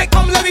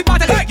 come, let me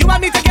battle it. You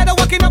and me together,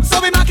 walking up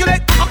so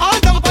immaculate. All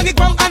down on the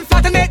ground and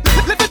flatten it.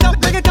 Lift it up,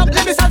 bring it up,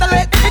 let me saddle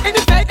it. In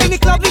the bed, in the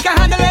club, we can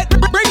handle it.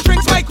 Bring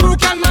drinks, my crew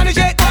can manage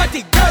it.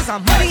 Party, girls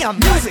and money and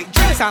music,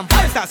 drinks and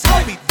vibes, that's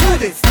how we do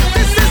this.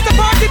 This is the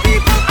party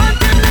people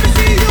anthem, let me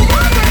see you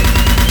move it.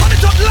 Put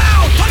it up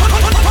loud,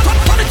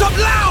 put it up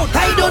loud.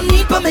 I don't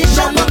need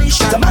permission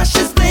to mash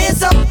this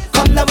place up.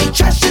 Come now, we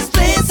trash this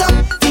place up.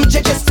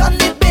 DJ just turn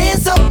the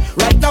bass up.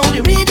 Right now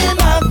the rhythm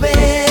I've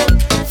been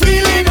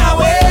feeling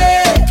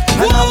away,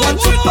 and I want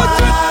to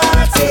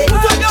party,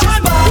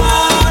 just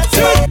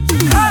party.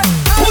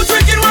 Who's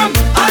drinking rum?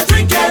 I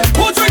drink it.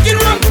 Who's drinking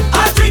rum?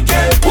 I drink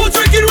it. Who's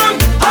drinking rum?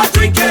 I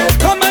drink it.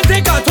 Come and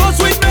take a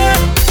toast with me.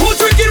 Who's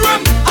drinking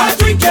rum? I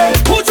drink it.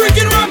 Who's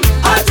drinking rum?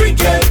 I drink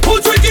it.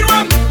 Who's drinking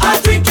rum? I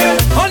drink it.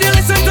 All you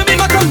listen to me,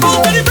 my come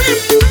out of the beat.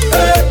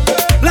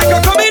 Like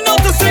I'm coming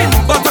out to sin,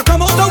 but I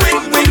come out to win.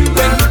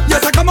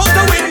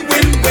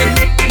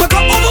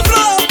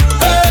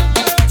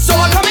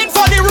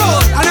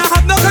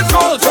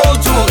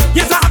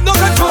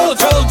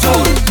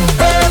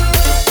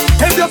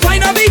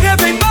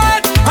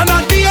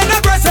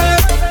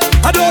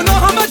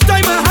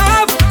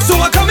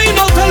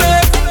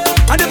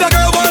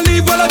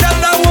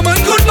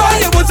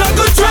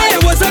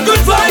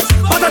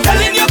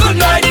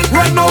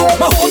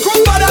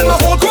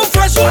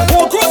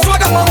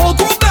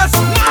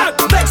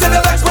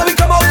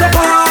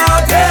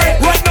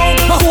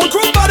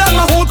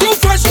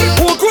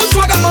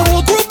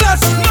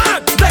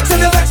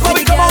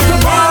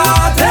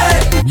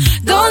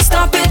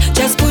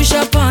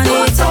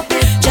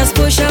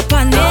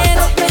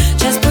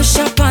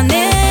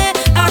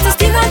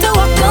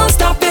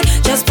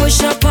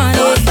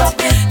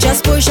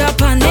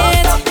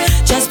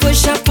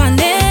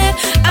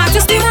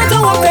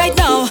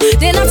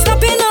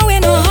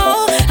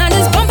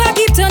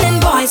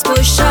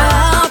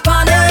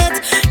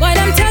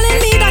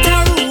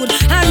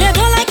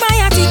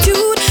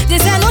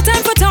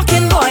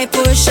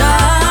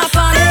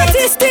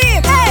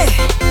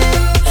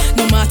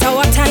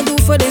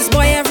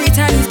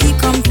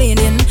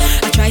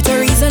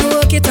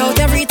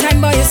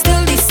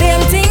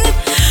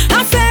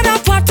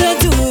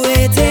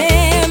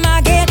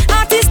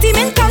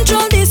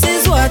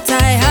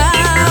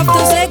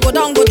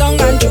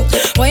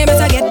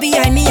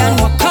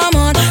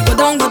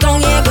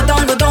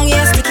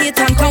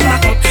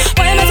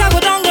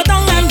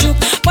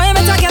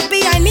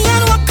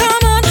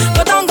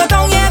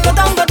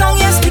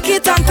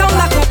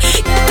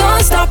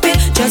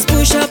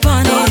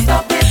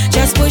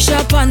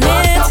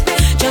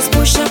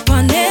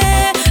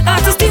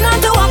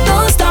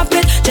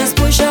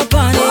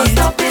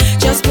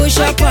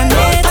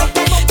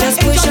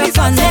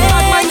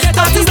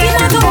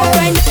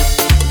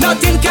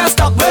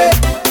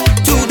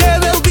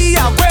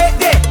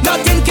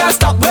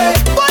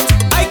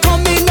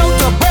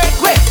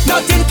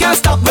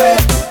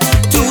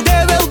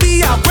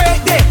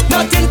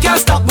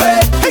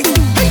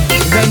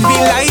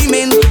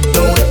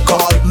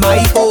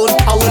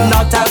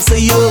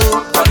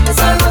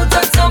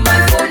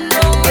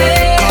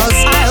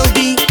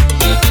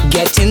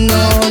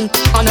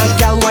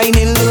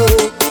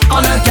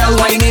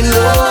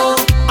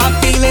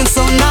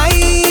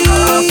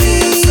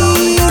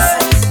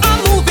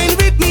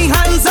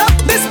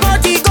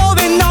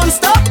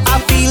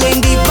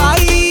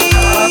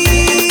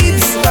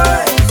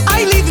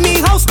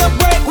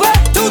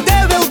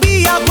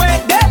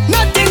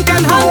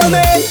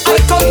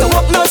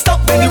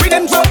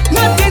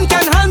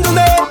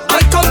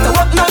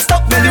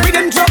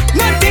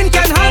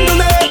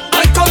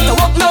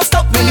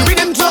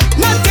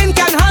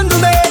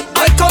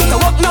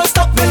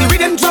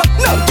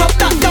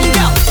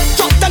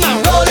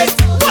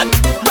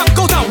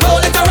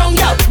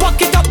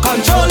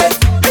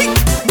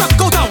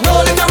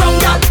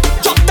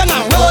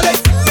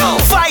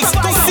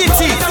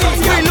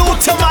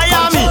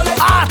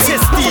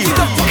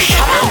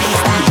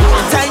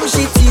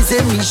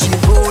 she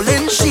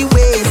rolling, she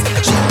waist.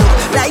 She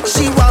look like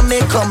she want me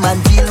come and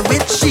deal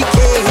with she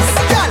case.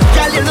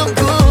 Girl, you look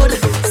good.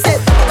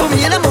 Say, put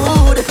me in a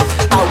mood.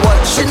 I'm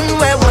watching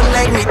where one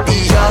like meet the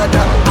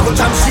other. I go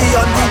jam she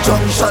on the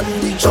junction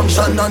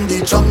on the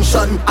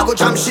junction. I go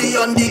jam she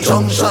on the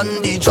junction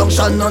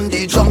on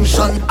the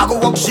junction. I go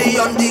walk she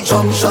on the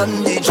junction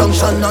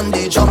on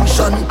the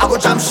junction. I go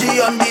jam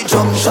she on the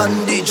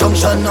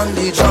junction on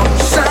the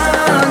junction.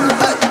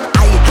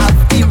 I have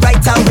the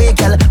right away,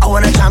 girl. I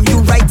wanna jam you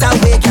right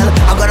away, girl.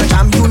 I'm gonna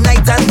jam you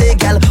night and day,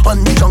 girl.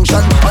 On the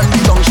junction.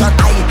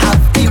 I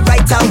have the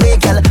right away,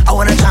 girl. I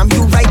wanna jam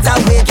you right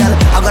away, girl.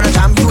 I'm gonna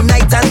jam you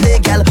night and day,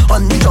 girl.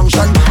 On the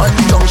junction.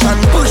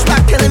 Push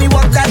back and let me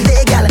walk that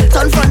day, girl.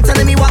 Turn front and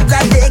let me walk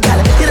that day, girl.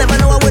 You never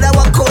know what I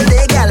walk all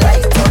day, girl.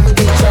 Right on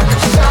the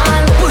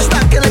junction. Push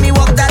back and let me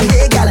walk that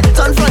day, girl.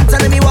 Turn front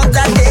and let me walk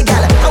that day,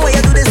 girl. How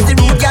you do this the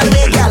rude girl,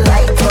 way, girl.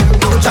 Right on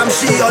the jam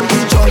she on the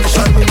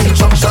junction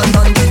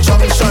on the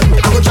junction.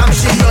 I go jam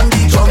she on the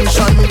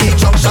junction on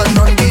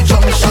the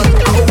junction.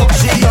 I go walk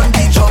she on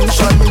the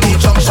junction on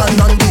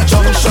the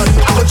junction.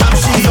 I go jam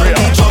she on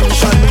the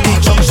junction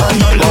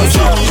on the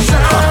junction.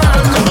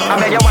 I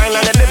beg you wine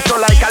on the dip so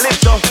like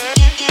calypso.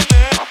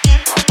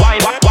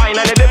 Wine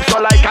on the dip so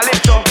like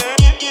calypso.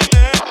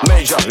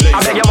 Major laser. I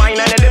beg you wine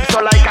on the dip so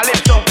like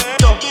calypso.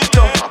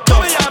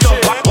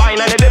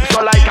 Wine on the dip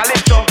so like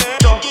calypso.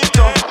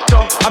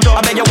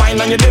 I beg you wine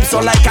on your dip so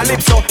like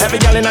calypso. Every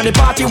girl in the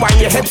party wine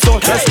your hips so.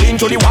 Just lean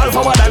to the wall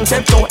forward and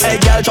tiptoe. Hey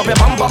girl, drop your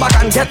bumper back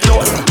and get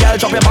low. Girl,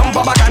 drop your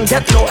bumper back and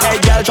get low. Hey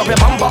girl, drop your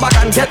bumper back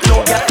and get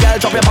low. Girl,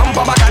 drop your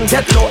bumper back and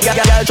get low.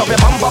 Girl, drop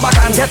your bumper back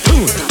and get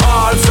low.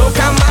 Also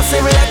come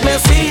massive, let me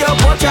see you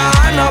put your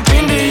hand up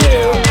in the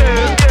air.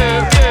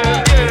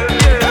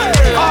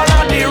 All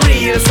of the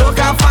real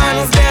soca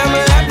fans, them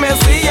let me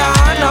see your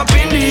hand up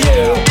in the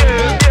air.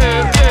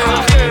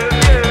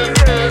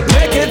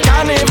 Make it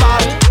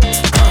carnival.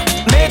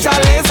 Major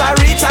laser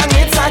reach and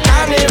it's a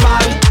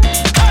carnival.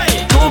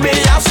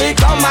 Kobayashi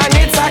come and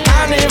it's a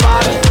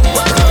carnival.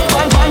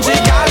 Fun punchy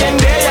calling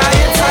day,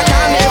 it's a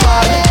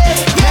carnival.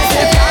 Make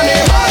it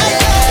carnival.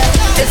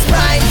 It's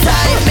prime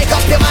time, make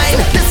up your mind.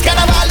 This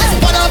carnival is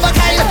one of a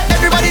kind.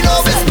 Everybody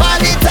knows it's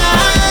party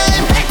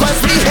time. Cause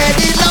we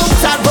heading out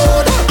that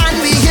road and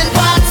we in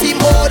party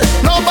mode.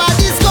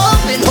 Nobody's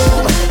going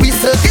home, we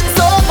circuits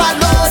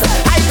overload.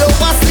 I don't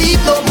want sleep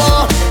no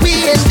more,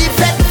 we in the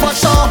fed for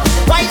sure.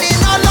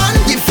 Whining all on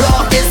the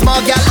floor, it's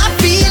more girl I'm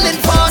feeling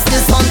fast.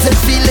 This haunted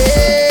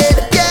feeling,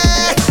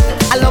 yeah.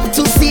 I love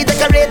to see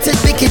decorated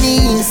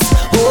bikinis.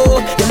 Oh,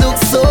 you look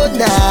so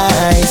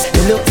nice,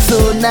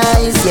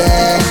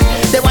 yeah.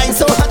 They wine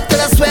so hot that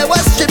I swear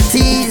was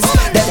striptease.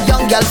 Them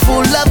young girl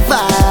full of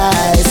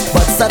vibes,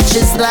 but such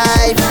is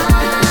life.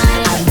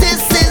 And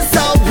this is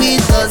how we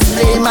does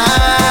play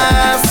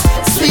mass.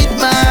 Sweet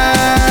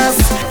mass.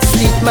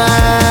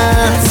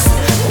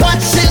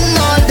 Watching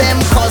all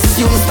them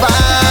costumes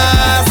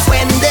pass.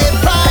 When they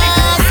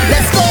pass,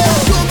 let's go.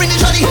 You bring the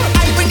shawty,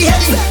 I bring the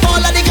heady.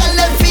 All of the girls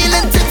them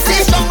feeling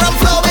tipsy, strong rum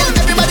flowing.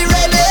 Everybody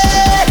ready?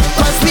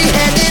 Cause we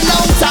heading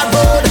out that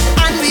road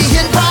and we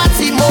in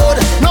party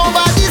mode.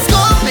 Nobody's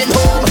going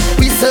home,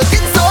 we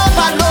circuits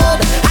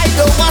overload. I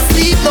don't want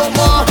sleep no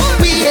more,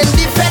 we in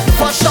the fed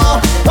for sure.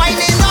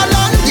 Whining all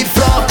on the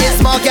floor, it's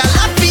more girl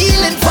I'm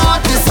feeling for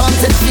this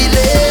haunted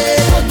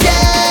feeling.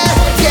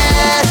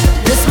 Yeah,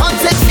 this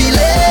haunted feeling.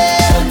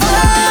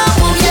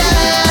 Oh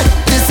yeah,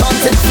 this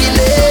haunted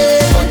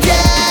feeling.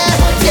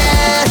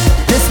 Yeah,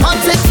 this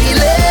haunted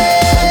feeling.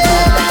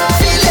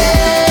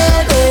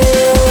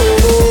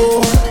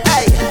 Oh,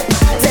 hey,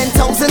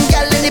 10,000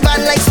 gal in the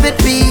band like split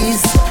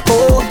peas.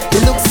 Oh, you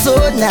look so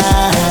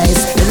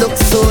nice,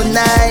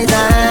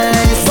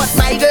 But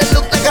my girl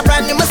look like a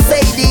brand new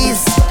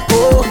Mercedes.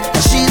 Oh,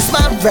 and she's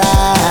my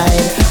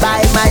bride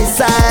by my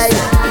side.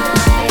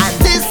 And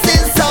this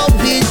is how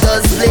we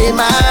does play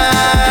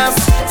mass.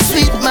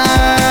 Sweet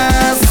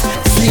mass.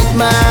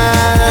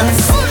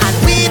 And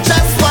we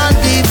just want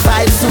the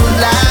vibes to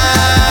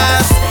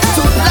last.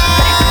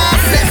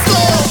 Let's go.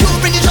 You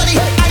bring the shawty,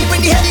 I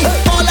bring the heady.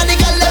 All of the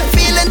girls them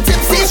feeling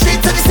tipsy.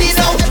 Straight to the sea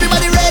now,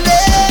 everybody ready?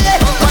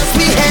 Cause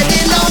we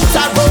heading out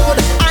that road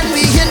and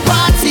we in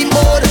party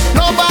mode.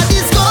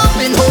 Nobody's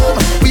going home,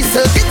 we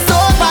circuits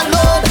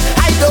overload.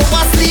 I don't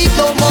want sleep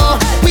no more,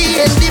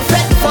 we in the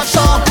fed for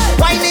sure.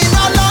 Whining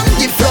all on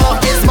the floor,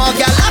 it's more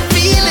girl I'm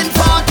feeling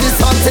for this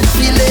haunted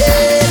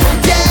feeling.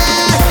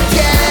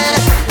 Yeah,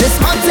 this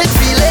haunted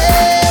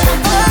feeling.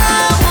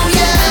 Oh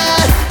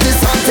yeah, this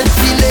haunted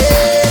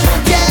feeling.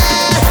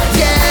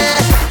 Yeah,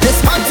 this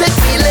haunted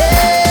feeling.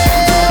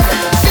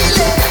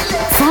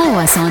 Follow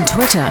us on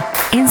Twitter,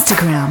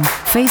 Instagram,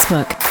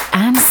 Facebook,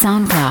 and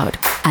SoundCloud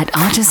at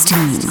Artist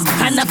Tunes.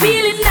 And I'm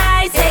feeling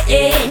nice,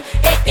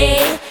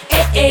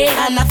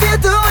 And I feel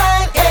the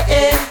way,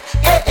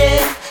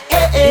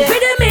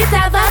 Rhythm is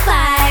have a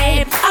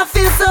vibe. I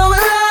feel so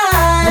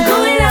alive. I'm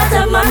going out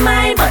of my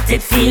mind, but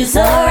it feels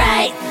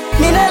alright.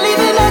 Me not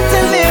leaving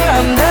until me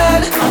I'm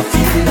done. I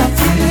feel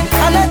it.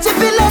 I'm not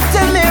chipping up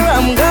till me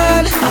I'm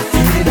gone. I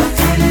feel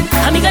it.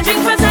 And we gonna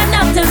drink from sun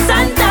up till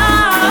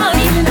sundown.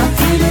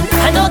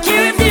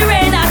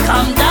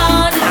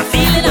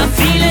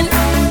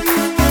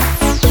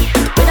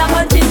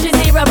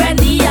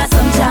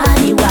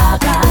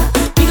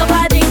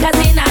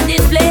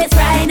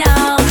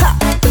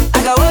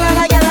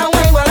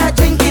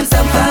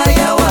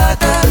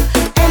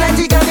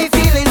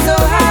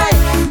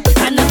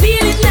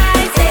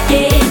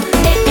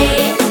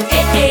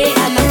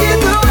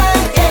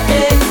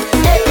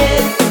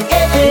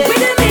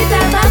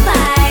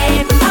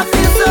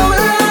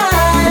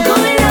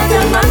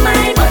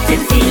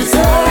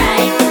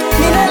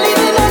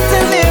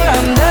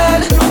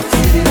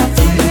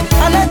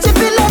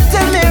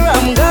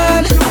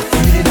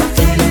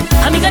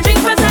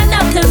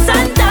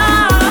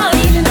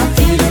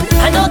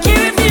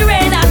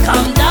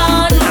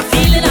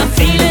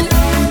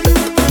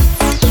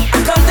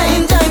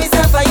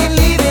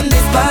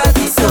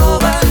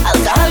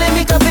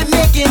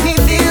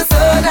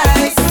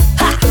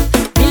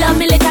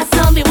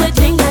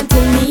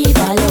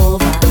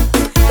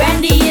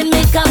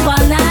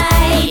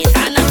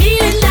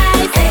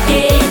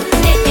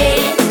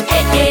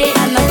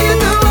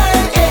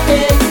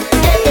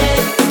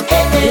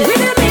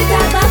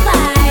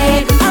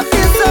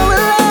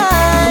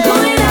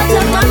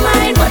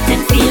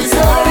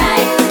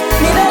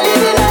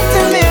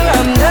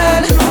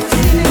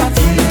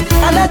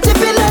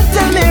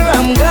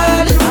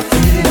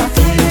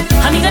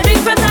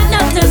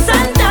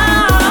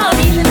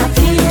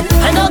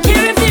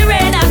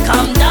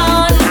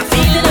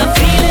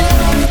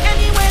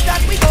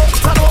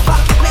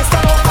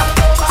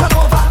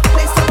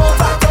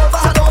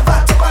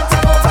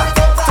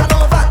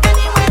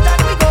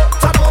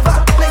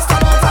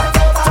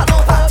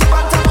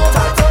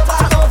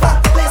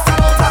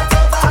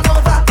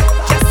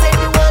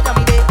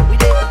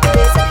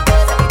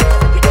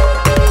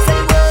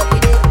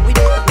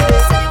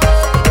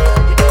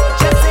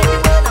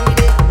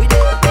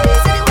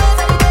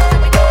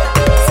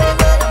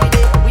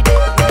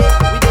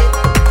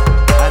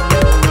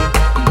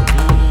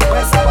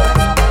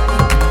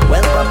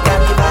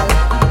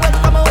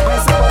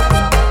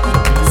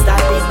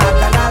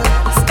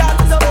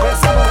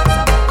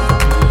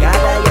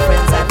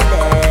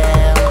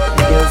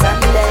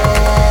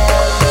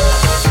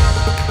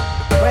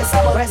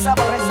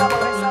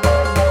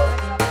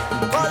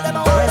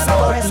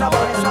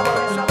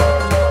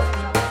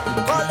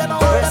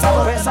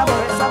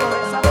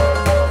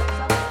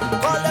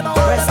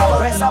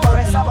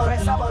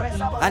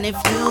 And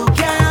if you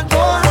can't go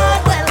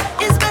hard, well,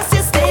 it's best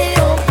you stay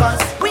home, 'cause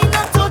we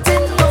not out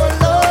in no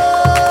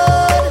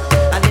load.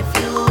 And if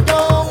you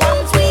don't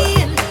want we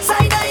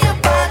inside of your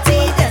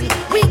party, then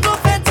we go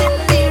fed in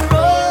the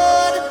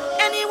road.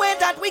 Anywhere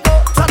that we go,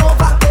 turn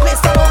over,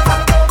 place turn over,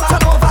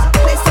 turn over,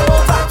 place turn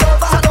over,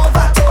 turn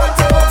over,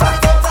 turn over,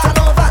 turn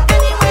over.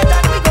 Anywhere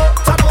that we go,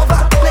 turn over,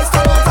 place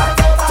turn over,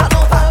 turn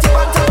over, turn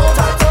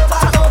over,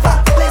 turn over,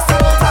 place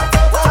turn over,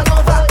 turn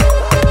over.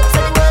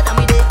 Say the word and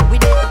we did, we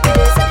did, we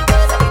did. Say the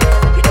word and we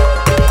did, we did,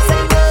 we did. Say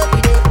the word, we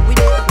did, we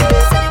did, we did.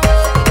 Say the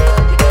word, we did,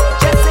 we did.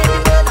 Just say the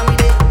word and we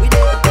did, we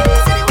did, we did.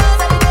 Say the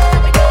word and we did,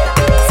 we did,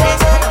 we did. Say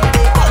the word and we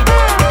did, we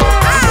did.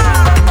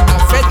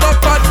 I'm fed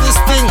up of this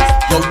thing.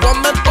 You want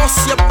me bust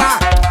your back,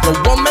 you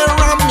want me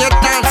ram your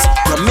dance.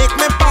 You make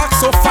me back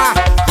so far.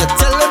 You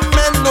telling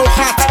me no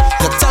hat,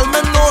 you tell me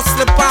no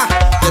slipper,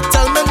 you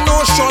tell me no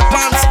short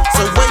pants.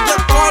 So when you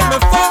call me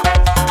for,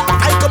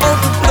 I come out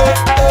to play.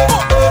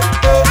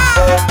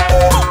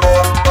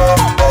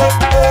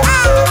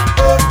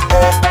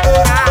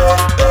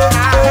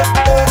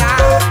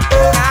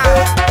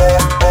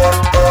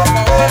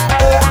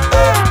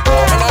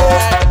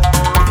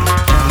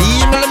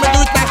 Leave me, let me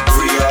do it now.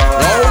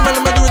 Low me,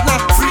 let me do it now.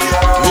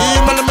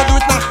 Leave me, let me do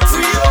it now.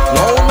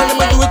 Low me, let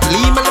me do it.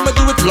 Leave me, let me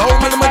do it. Low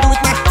me, let me do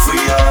it now.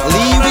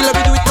 Leave me, let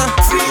me do it now.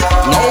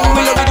 Low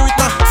me, let me do it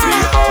now.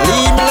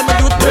 Leave me, let me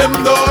do it. Them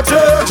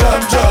dirty,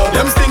 jam jam.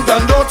 Them stink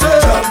and dirty,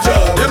 jam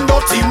jam. Them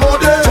dirty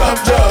muddy, jam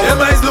jam.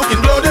 Them eyes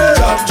looking bloody,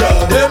 jam jam.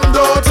 Them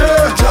dirty,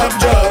 jam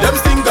jam. Them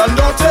stink and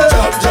dirty,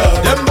 jam jam.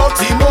 Them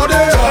dirty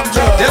muddy, jam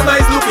jam. Them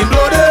eyes looking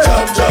bloody,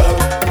 jam jam.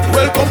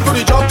 Welcome to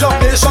the Jam Jam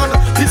Nation.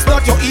 It's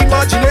not your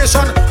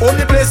imagination.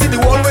 Only place in the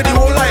world where the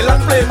whole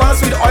island play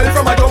mass with oil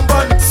from a dump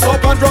and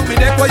soap and drum me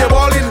neck while you're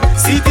balling.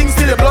 See things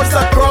till the blood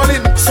start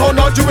crawling. So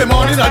now Juve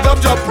morning and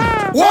jump.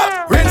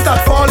 What? Rain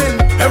start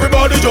falling.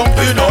 Everybody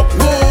jumping up.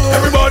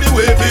 Everybody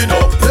waving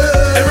up.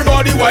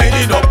 Everybody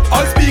winding up.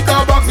 All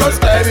speaker box girls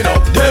climbing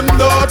up. Them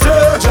dirty,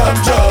 jam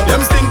jam.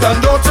 Them stink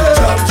and dirty,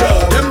 jam jam.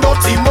 Them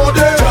dirty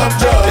muddy, jam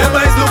jam. Them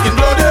eyes looking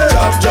bloody,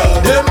 jam jam.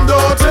 Them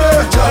dirty,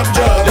 jam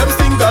jam. Them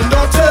stink and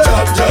dirty,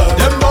 jam jam.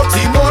 Them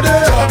dirty muddy,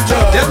 jam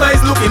jam. Them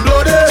eyes looking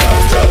bloody,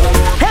 jam jam.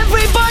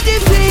 Everybody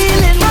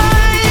feeling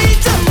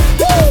right.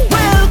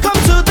 Welcome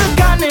to the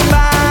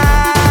carnival.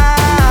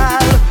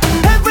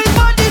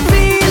 Everybody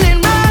feeling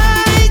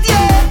right,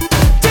 yeah.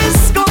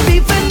 Disco be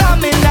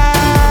phenomenal.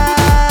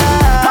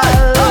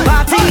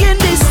 Party in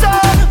the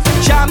sun,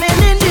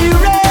 jamming in the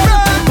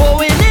rain,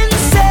 going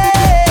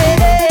insane.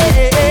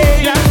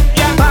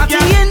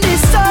 Party in the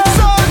sun,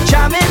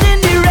 jamming in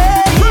the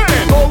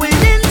rain,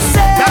 going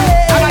insane.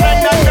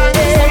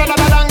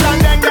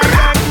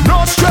 No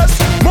stress,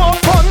 more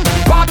fun.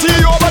 Party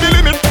over the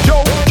limit. Yo,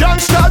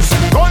 gangsters,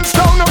 guns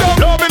down now.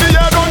 Love in the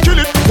air, don't kill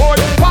it. Boy,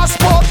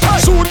 passport,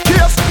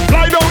 suitcase,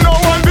 fly down now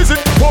and visit.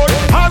 Boy,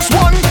 as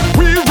one,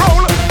 we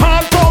roll.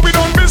 Hardcore, we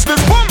done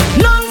business. Boom.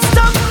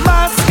 Non-stop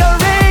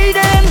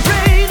masquerading,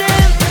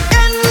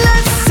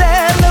 endless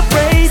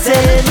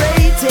celebrating,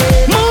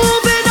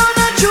 moving on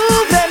a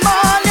Juve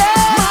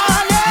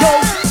morning. Yo,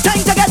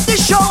 time to get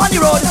this show on the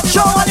road,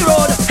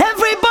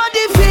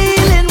 Everybody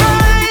feeling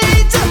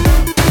right.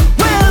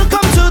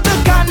 Welcome to the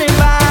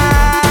carnival.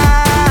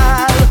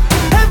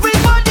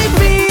 Everybody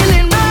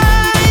feeling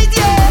right,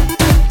 yeah.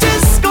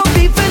 Disco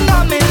be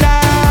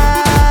phenomenal.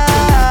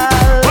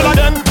 All of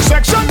them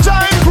section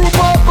time group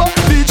up.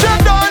 DJ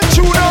done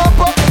tune up.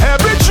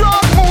 Every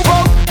truck move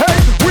up. Hey,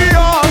 we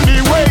on the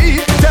way.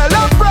 Tell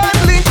a friend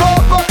link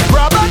up.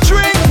 Grab a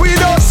drink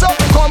with us.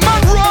 Come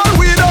and roll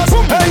with us.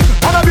 Hey,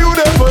 on a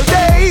beautiful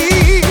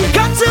day.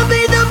 Got to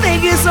be the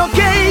biggest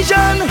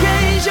occasion,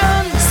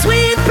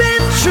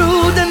 sweeping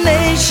through the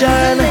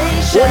nation.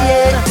 Oh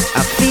yeah, I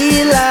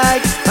feel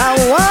like I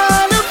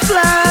wanna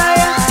fly.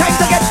 Time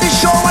to get this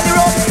show on the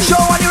road,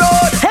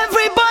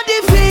 Everybody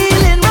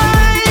feeling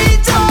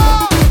right.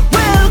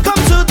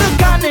 Welcome to the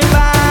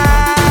carnival.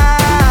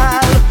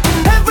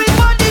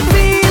 Everybody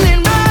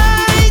feeling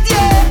right,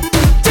 yeah.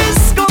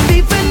 Disco be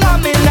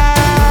phenomenal.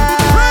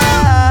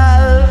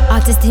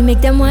 Artists, they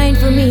make them wine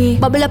for me.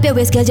 Bubble up your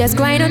waist, girl, just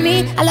grind on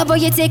me. I love how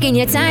you're taking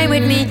your time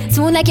with me.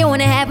 Smooth like you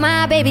wanna have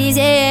my babies,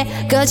 yeah.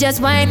 Girl,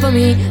 just wine for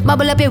me.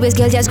 Bubble up your waist,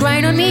 girl, just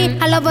grind on me.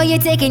 I love how you're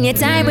taking your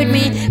time with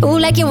me. Ooh,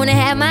 like you wanna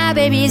have my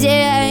babies,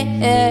 yeah,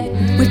 yeah.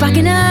 We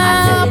packing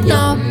up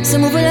now, so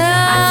move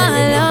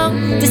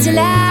along. This your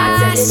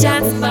last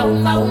chance.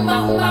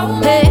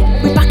 Hey,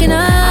 we packing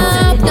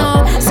up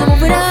now, so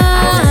move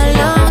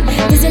along.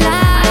 This your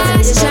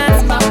last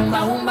chance.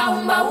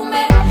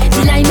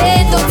 The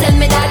liming, don't tell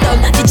me that done.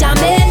 The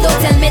jamming, don't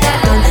tell me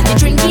that done. The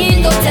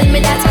drinking, don't tell me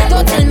that.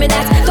 Don't tell me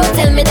that. Don't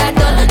tell me that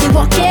done. The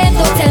walking,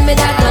 don't tell me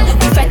that done.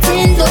 The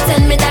fretting, don't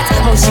tell me that.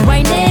 How she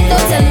whining,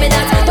 don't tell me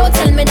that. Don't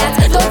tell me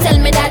that. Don't tell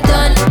me that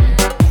done.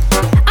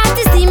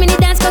 Artist team in the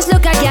dance, cause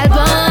look a girl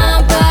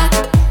bumper.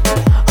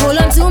 Hold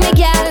on to me,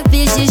 girl,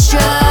 vicious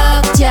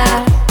structure.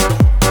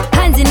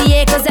 Hands in the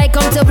air, cause I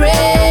come to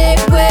break.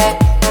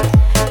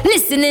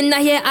 Listening,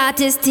 I hear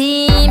artist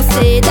team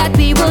say that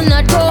we will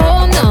not go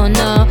home,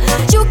 no.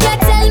 You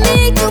can't tell tell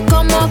me to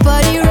come up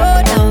on the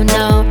road now,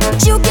 now.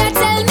 You can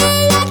tell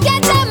me I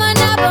can't tell man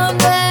a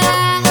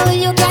bumper.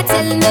 You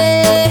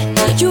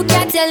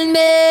can tell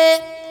me,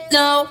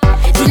 no.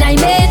 The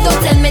limeade, don't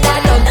tell me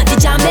that done. The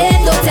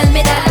jamming, don't tell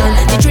me that done.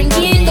 The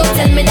drinking, don't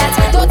tell me that.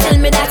 Don't tell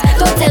me that,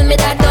 don't tell me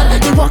that done.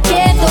 The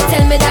walking, don't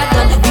tell me that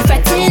done. We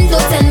fretting,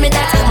 don't tell me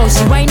that. How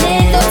she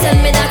whining, don't tell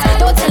me that.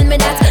 Don't tell me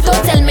that,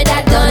 don't tell me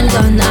that done,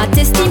 done.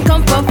 Artist team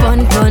come for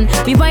fun, fun.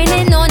 We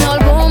whining on all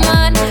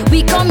woman.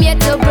 We come here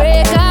to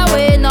break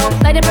away now.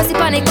 Like the pressy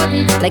panic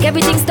button. Like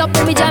everything stopped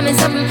when we jamming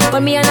something.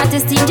 But me and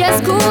artist team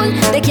just cool.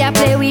 They can't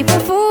play we for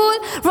fool.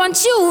 Run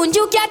tune,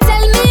 you can't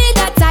tell me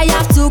that I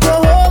have to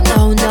go home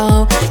now,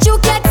 now. You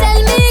can't tell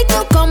me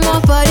to come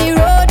up on the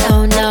road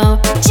now,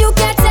 now. You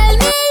can't tell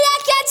me I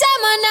can't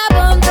jam on a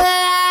bumper.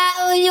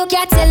 Oh, you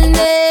can't tell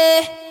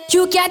me,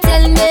 you can't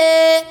tell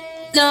me,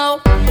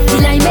 no. The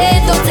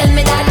limeade, don't tell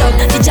me that done.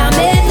 The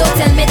jamming, don't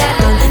tell me that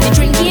done. The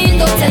drinking,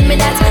 don't tell me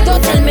that.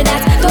 Don't tell me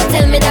that, don't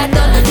tell me that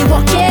done. The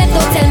walking,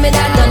 don't tell me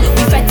that done.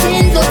 We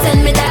fretting, don't tell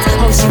me that.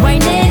 How she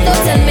whining,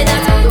 don't tell me that.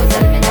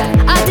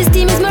 Artist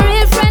team is my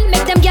real friend.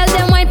 Make them girls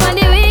them wine on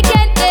the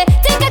weekend. Eh.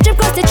 Take a trip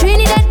across the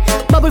Trinidad.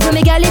 Bubble for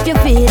me, girl, if you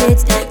feel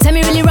it. Tell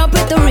me really ramp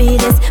with the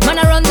realest. Man,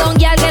 I run down,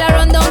 girl, I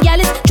run down,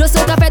 girl. Just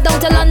so cafe down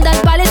to London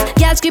Palace.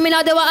 Girl screaming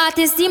out, they were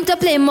artists team to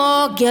play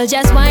more. Girl,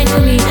 just wine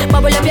for me.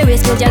 Bubble up your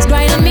waist, girl, just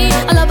grind on me.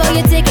 I love how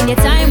you're taking your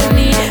time with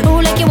me.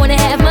 Ooh, like you wanna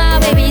have my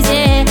babies,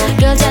 yeah.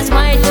 Girl, just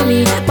wine for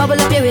me. Bubble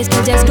up your waist,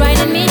 girl, just grind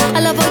on me. I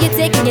love how you're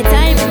taking your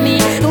time with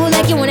me. Ooh,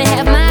 like you wanna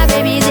have my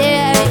babies,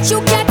 yeah. You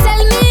can't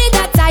tell me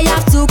that I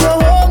have to go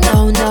home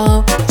now,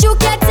 now. You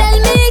can't tell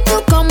me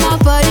to come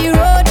up on the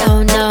road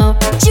now, now.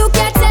 You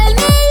can't tell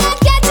me I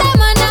can't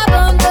jam on a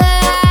bumper.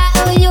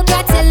 Oh, you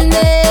can't tell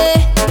me,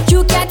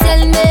 you can't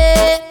tell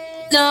me,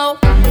 no.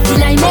 The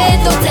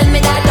limeade, don't tell me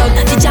that done.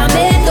 The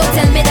jamming, don't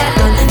tell me that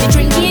done. The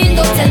drinking,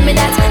 don't tell me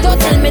that. Don't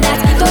tell me that,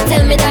 don't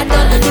tell me that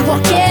done. The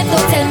walking,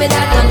 don't tell me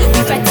that done.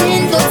 We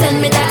fretting, don't tell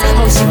me that.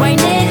 How she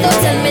whining, don't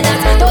tell me that.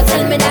 Don't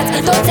tell me that,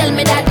 don't tell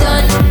me that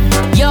done.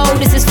 Yo,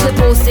 this is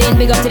Flippo saying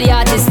big up to the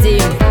artist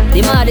team.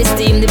 The maddest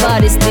team, the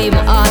baddest team,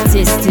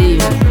 artist team.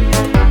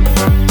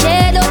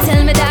 Yeah, don't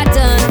tell me that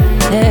done.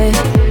 Hey,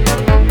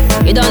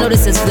 you don't know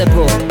this is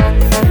Flippo.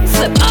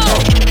 Flip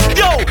out.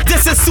 Yo,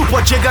 this is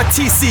Super Jigga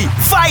TC,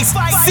 Vice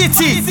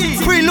City,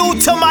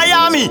 Prelude to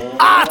Miami,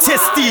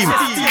 artist team.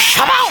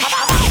 Come on.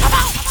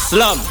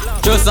 Slum,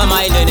 throw some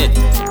oil in it.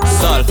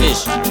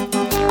 Saltfish,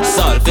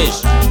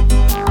 saltfish,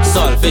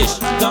 saltfish.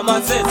 Come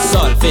on, sit.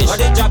 Saltfish. What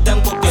they drop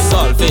them cookies?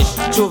 Saltfish.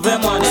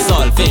 Chuve money.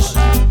 Saltfish,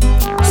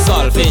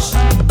 saltfish.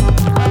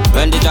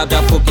 When they drop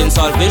their cooking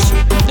saltfish,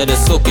 they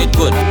just soak it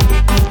good.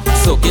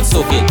 Soak it,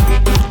 soak it,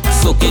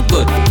 soak it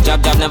good.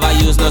 Jab never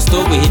use no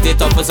stove. We hit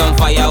it up with some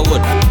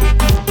firewood.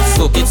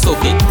 Soak it, soak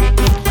it,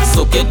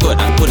 soak it good.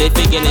 And put it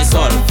big in the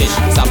saltfish.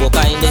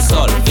 Saboka in the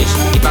saltfish.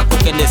 If I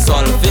cook in the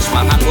saltfish,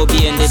 my hand will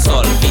be in the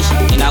saltfish.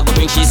 And I go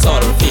bring she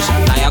saltfish.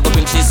 Now I go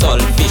bring she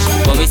saltfish.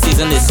 When we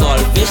season the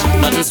saltfish,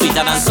 nothing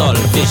sweeter than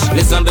saltfish.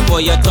 Listen before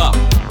you talk.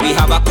 We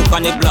have a cook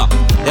on the block.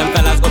 Them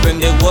fellas go bring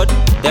the wood.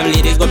 Them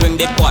ladies go bring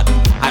the pot.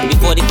 And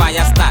before the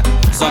fire start,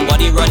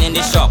 somebody run in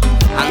the shop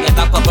and get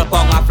a couple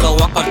pound of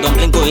flour, cut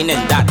dumpling going in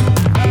that.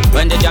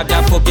 When they drop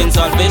their cooking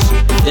saltfish,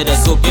 they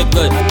just soak it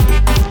good.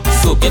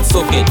 Soak it,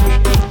 soak it,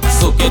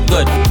 soak it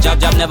good. Jab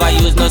never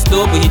use no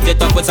stove, we hit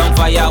it up with some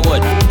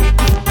firewood.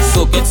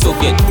 Soak it,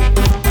 soak it,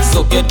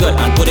 soak it good.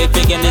 And put it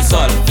big in the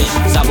saltfish,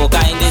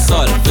 Saboka in the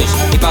saltfish.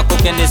 If I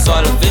cook in the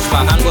saltfish,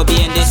 my hand go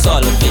be in the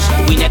saltfish.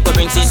 We need to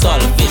bring she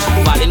saltfish,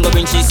 Valin go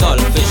bring she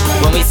saltfish.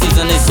 When we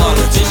season the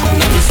saltfish,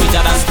 nothing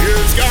sweeter than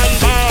years gone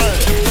by.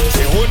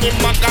 The only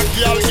maca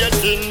girl get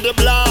in the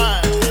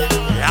blind.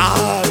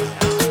 Yeah.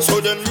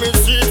 So then me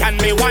see it and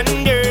me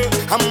wonder,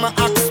 I'ma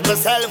ask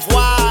myself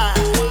why.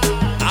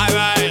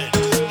 Alright,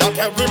 not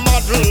every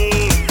model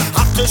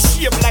have to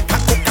shape like a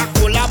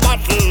Coca-Cola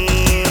bottle.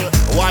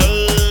 Well,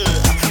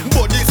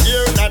 body's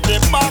here at the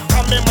back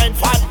of me mind,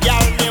 fat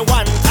girl me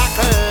one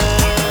tackle.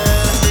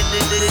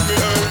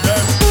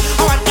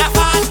 I want that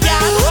fat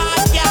girl,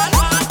 fat girl,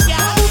 fat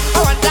girl. I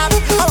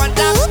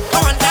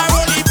want that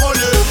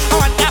roly-poly. I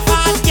want that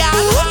fat girl,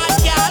 fat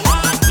girl,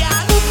 fat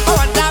girl. I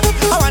want that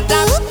fat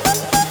girl,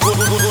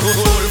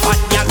 roll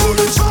fat girl,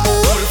 roll it,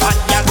 roll fat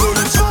girl, roll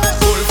it,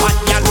 roll fat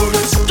girl, roll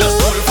it, just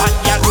roll fat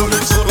girl, roll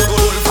it,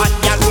 roll fat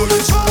girl, roll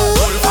it,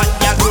 roll fat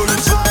girl, roll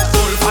it,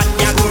 roll fat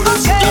girl, roll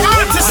it.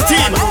 Artist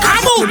team,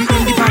 come on. We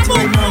in the party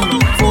right now.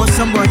 For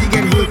somebody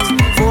get hit,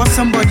 for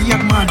somebody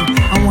act mad.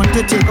 I want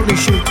to take out the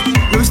shit.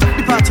 We stop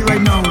the party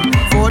right now.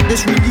 For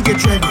this really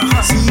get ready.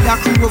 See that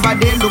crew over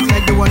there look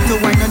like they want to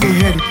wine on their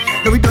head.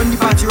 Now we done the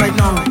party right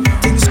now.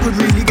 Things could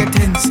really get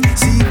tense.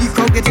 See the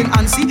crowd getting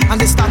antsy and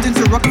they starting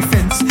to rock the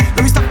fence.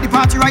 Now we stop the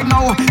party right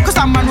now. Cause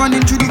that man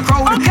running through the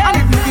crowd. And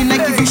it looking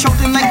like if he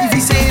shouting, like if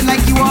he saying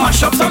like you want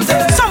mash up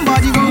something.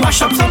 Somebody will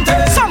mash up something.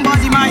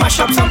 Somebody might mash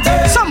up something.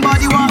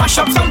 Somebody will mash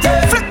up something.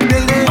 Flip the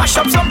building, mash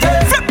up something.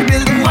 Flip the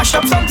building, mash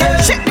up something.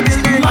 Shake the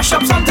building, mash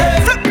up something.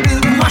 Flip the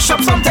building, mash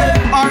up something.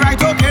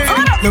 Alright, okay.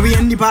 Now we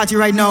in the party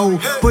right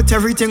now. Put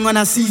everything on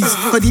a seize.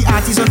 Cause the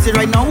artists on stage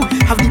right now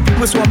have the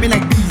people swarming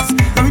like bees.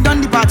 Now we done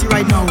the party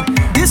right now.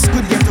 This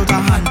could get out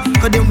of hand.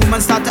 Cause them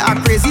women start to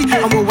act crazy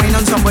and we're whine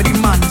on somebody's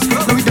man.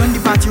 Now we done the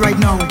party right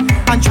now.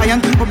 And try and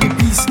keep up the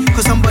peace.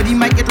 Cause somebody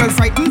might get well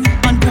frightened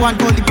and go and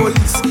call the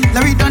police.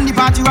 Now we done the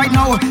party right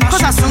now.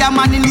 Cause I see a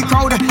man in the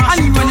crowd and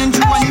he running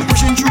through and he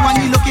pushing through and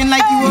he looking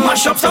like he will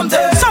mash up something.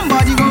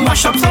 Somebody go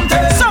mash up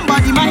something.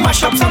 Somebody might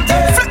mash up something.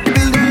 Flip the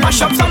building, mash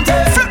up something.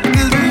 Flip the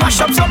building,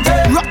 mash up something.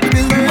 Rock the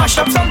building, mash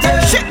up something.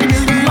 Shake the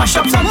building, mash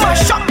up something.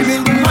 Mash up the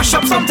building, mash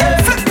up something.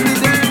 Flip the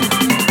building.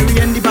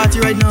 We end the party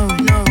right now.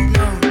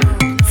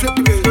 Flip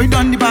the building. We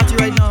done the party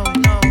right now.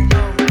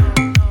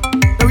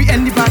 We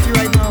end the party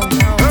right now.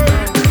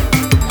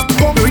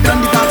 We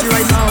done the party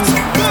right now.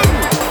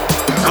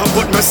 I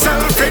put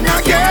myself in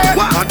again.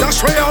 I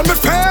dash way on my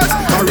face.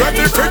 I'm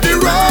ready for the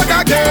road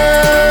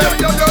again.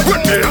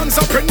 With me hands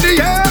up in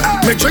the air,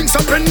 me drinks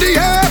up in the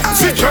air.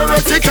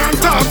 Security can't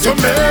talk to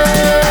me.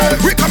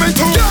 We coming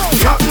to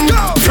flatten,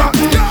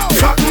 flatten,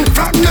 flatten,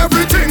 flatten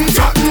everything.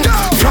 Flatten,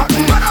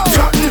 flatten,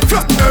 flatten,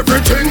 flatten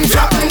everything.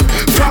 Flatten,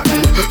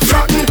 flatten,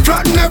 flatten,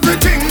 flatten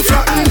everything.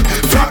 Flatten,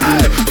 flatten,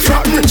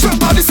 flatten.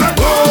 Somebody say,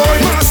 boy,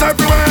 mass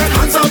everywhere,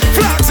 hands up,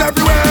 flags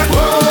everywhere,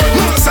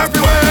 mass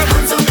everywhere,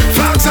 hands up,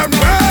 flags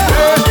everywhere,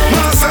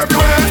 mass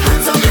everywhere,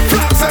 hands up,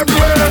 flags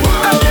everywhere,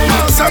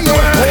 mass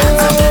everywhere.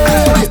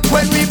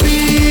 When we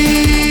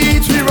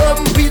beat, we run,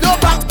 we don't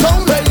back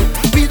down,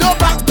 we don't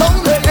back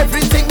down,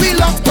 everything we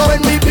lock down.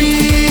 When we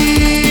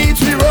beat,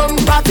 we run,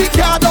 party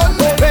can't done,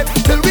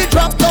 till we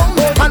drop down,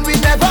 and we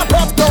never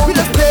drop down. We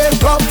just play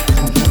rough,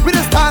 we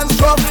just dance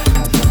rough,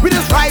 we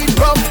just ride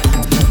rough.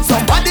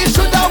 Somebody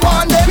should have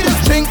warned them. We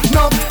just drink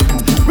enough,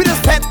 we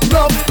just pet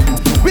enough,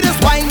 we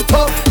just wine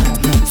tough.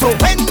 So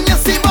when you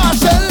see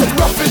Marshall,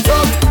 rough it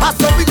up, I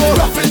said we go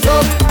rough it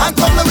up, and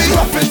come let me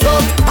rough it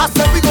up, I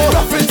said we go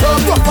rough it up,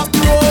 rough up the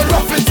road,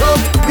 rough it up,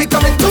 we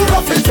coming to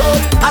rough it up,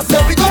 I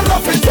said we go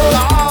rough it up,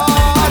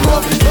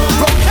 rough it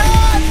up, rough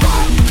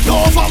it.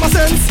 No farmer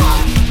sense,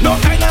 no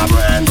kind of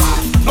brains,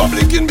 no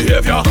blinking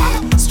behavior,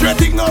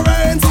 straight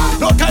ignorance,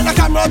 no kind of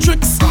camera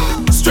tricks,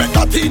 straight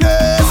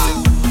Latinas.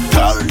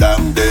 Tell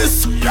them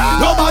this,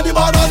 nobody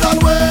better than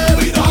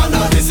we don't have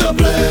no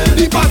discipline.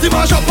 The party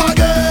mash up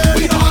again,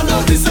 we don't have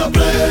no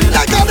discipline.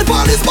 Like all the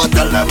police, but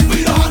tell them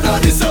we don't have no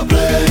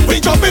discipline. We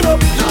jumping up,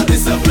 no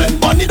discipline.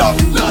 Bunny down,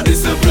 no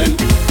discipline.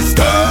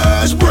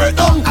 Stage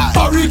breakdown,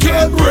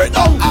 barricade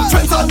breakdown,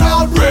 fence and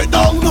all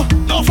breakdown.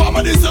 No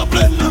farmer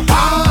discipline.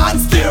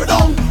 Pants tear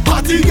down,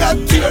 party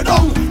get tear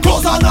down,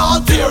 clothes and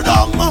all tear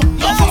down.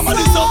 No farmer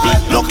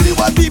discipline. Look the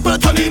white people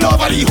turning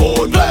over the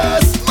whole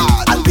place,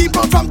 and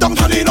people from down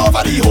turning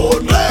over the whole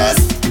place.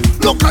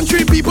 Look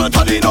country people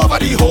turning over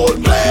the whole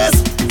place.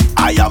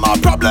 I am a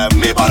problem,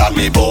 me bad and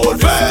me bold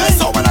face.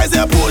 So when I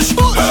say push,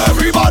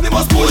 everybody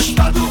must push.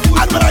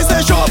 And when I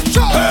say shove,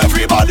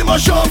 everybody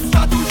must shove.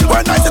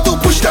 When I say to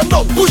push them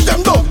down,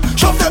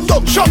 shove them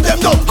down, shove them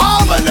down.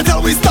 Ah, when they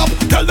tell we stop,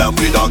 tell them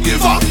we don't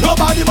give up.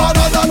 Nobody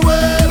better than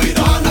we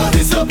don't have no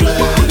discipline.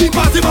 The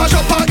party mash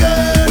up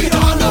again, we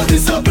don't have no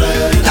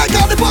discipline. Like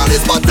all the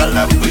police, but tell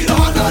them we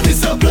don't have no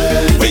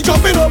discipline. We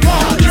jumping up,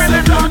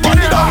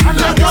 body down,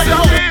 no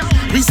discipline.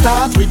 We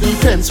start with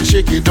defense, we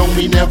shake it down,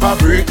 we never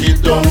break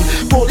it down.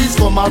 Police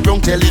come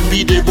around telling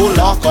me they go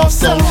lock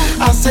us down.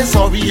 I say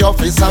sorry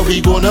officer,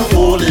 we gonna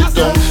hold it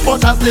down.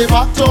 But as they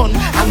back down,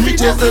 and me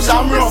take the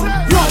jam run.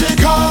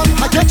 Radical,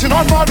 I getting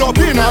on mad up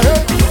in a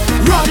head.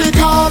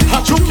 Radical,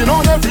 I choking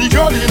on every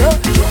girl in it.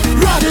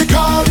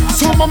 Radical,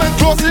 some moment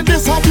close it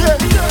disappear.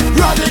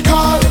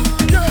 Radical,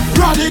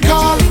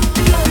 radical,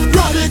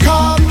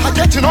 radical, I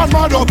getting on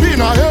mad up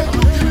in a head.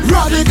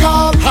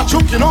 Radical, I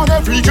choking on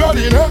every girl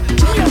in it.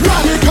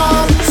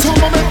 Radical, some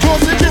moment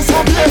close it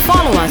disappear.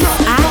 Follow us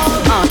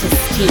at Artist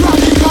Key.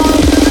 Radical,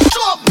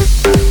 jump.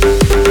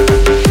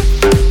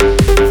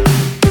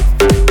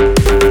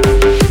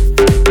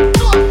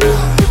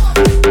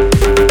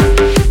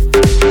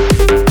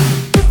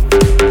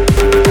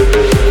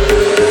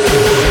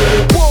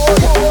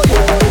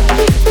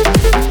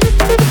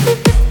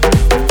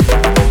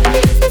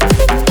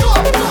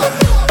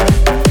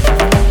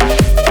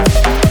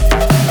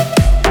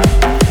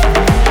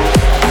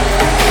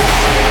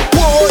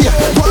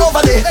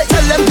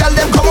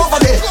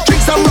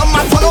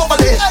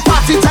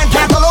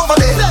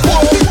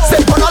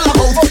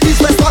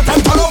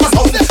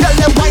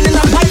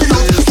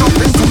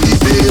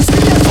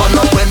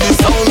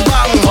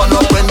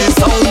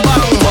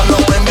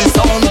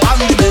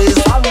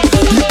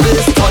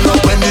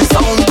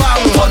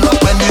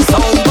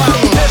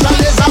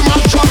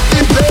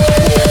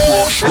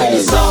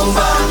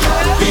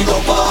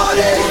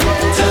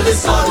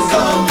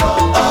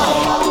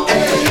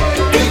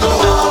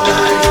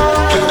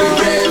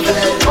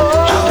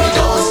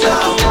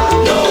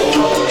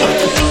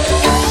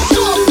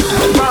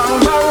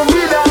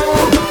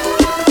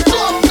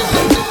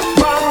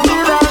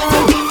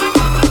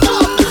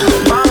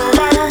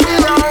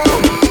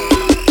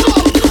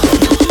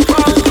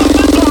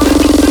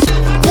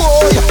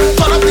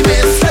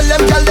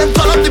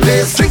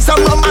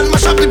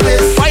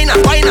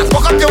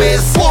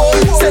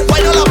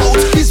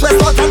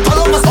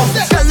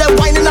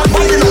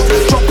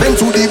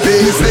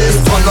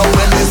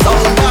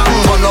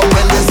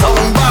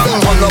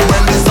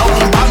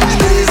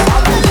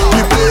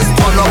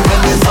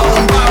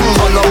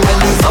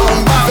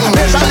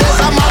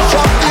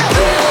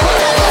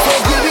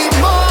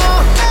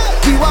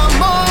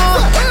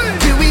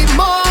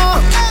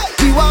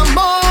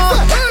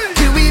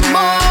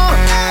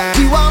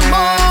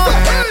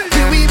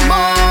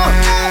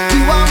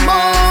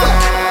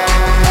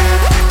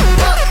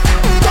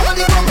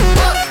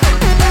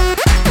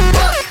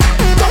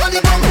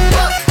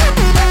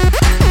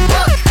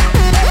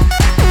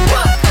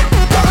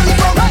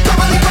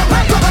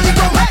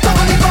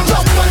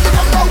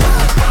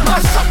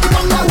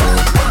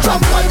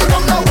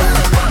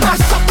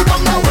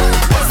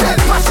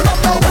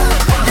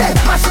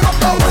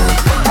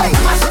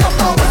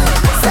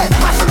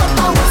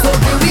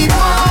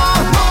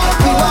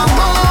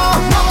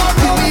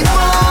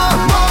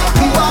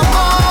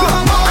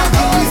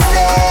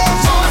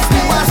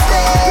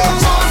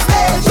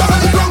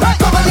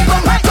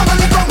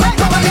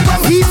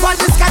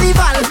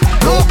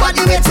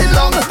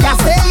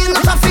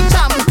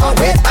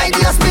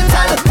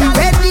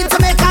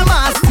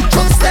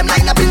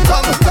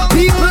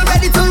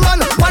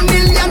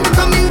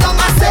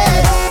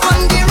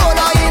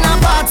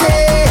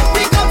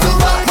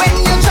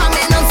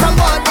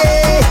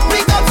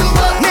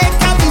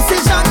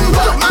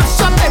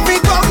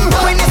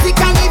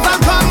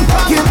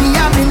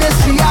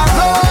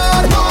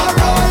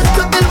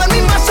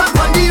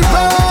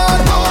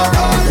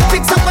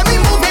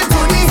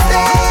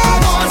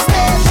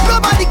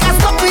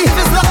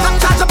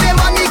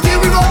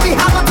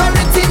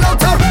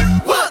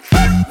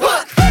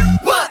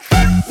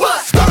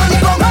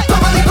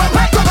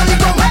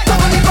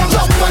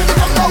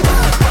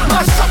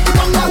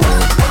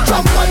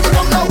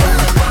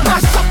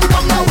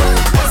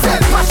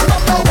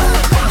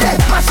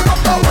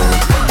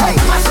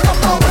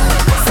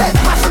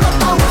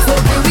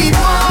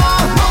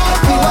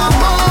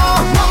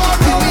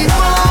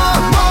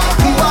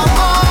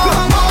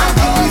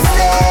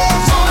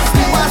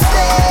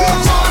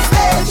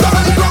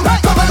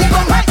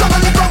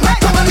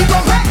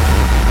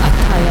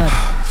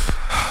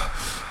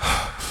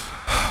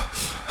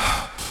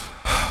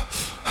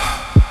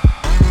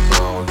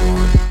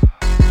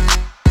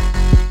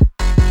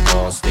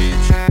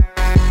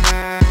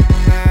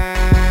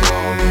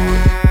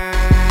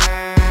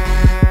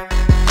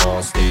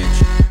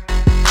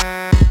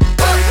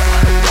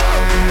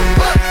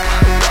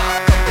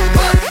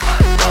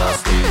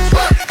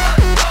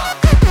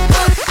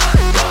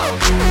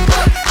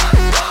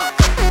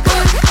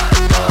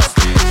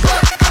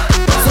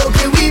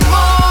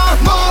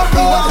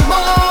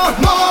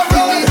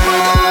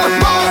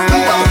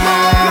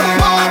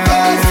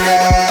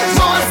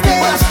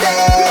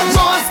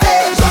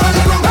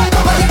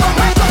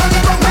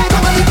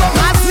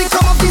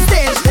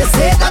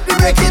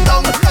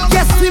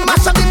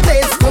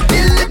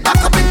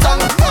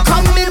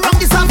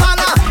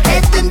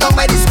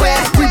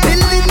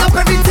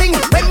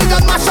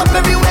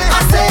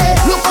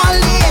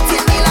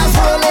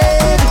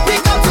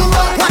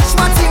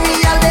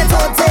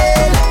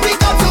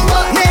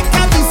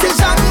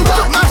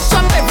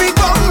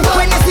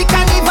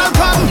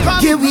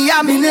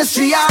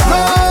 She a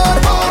run.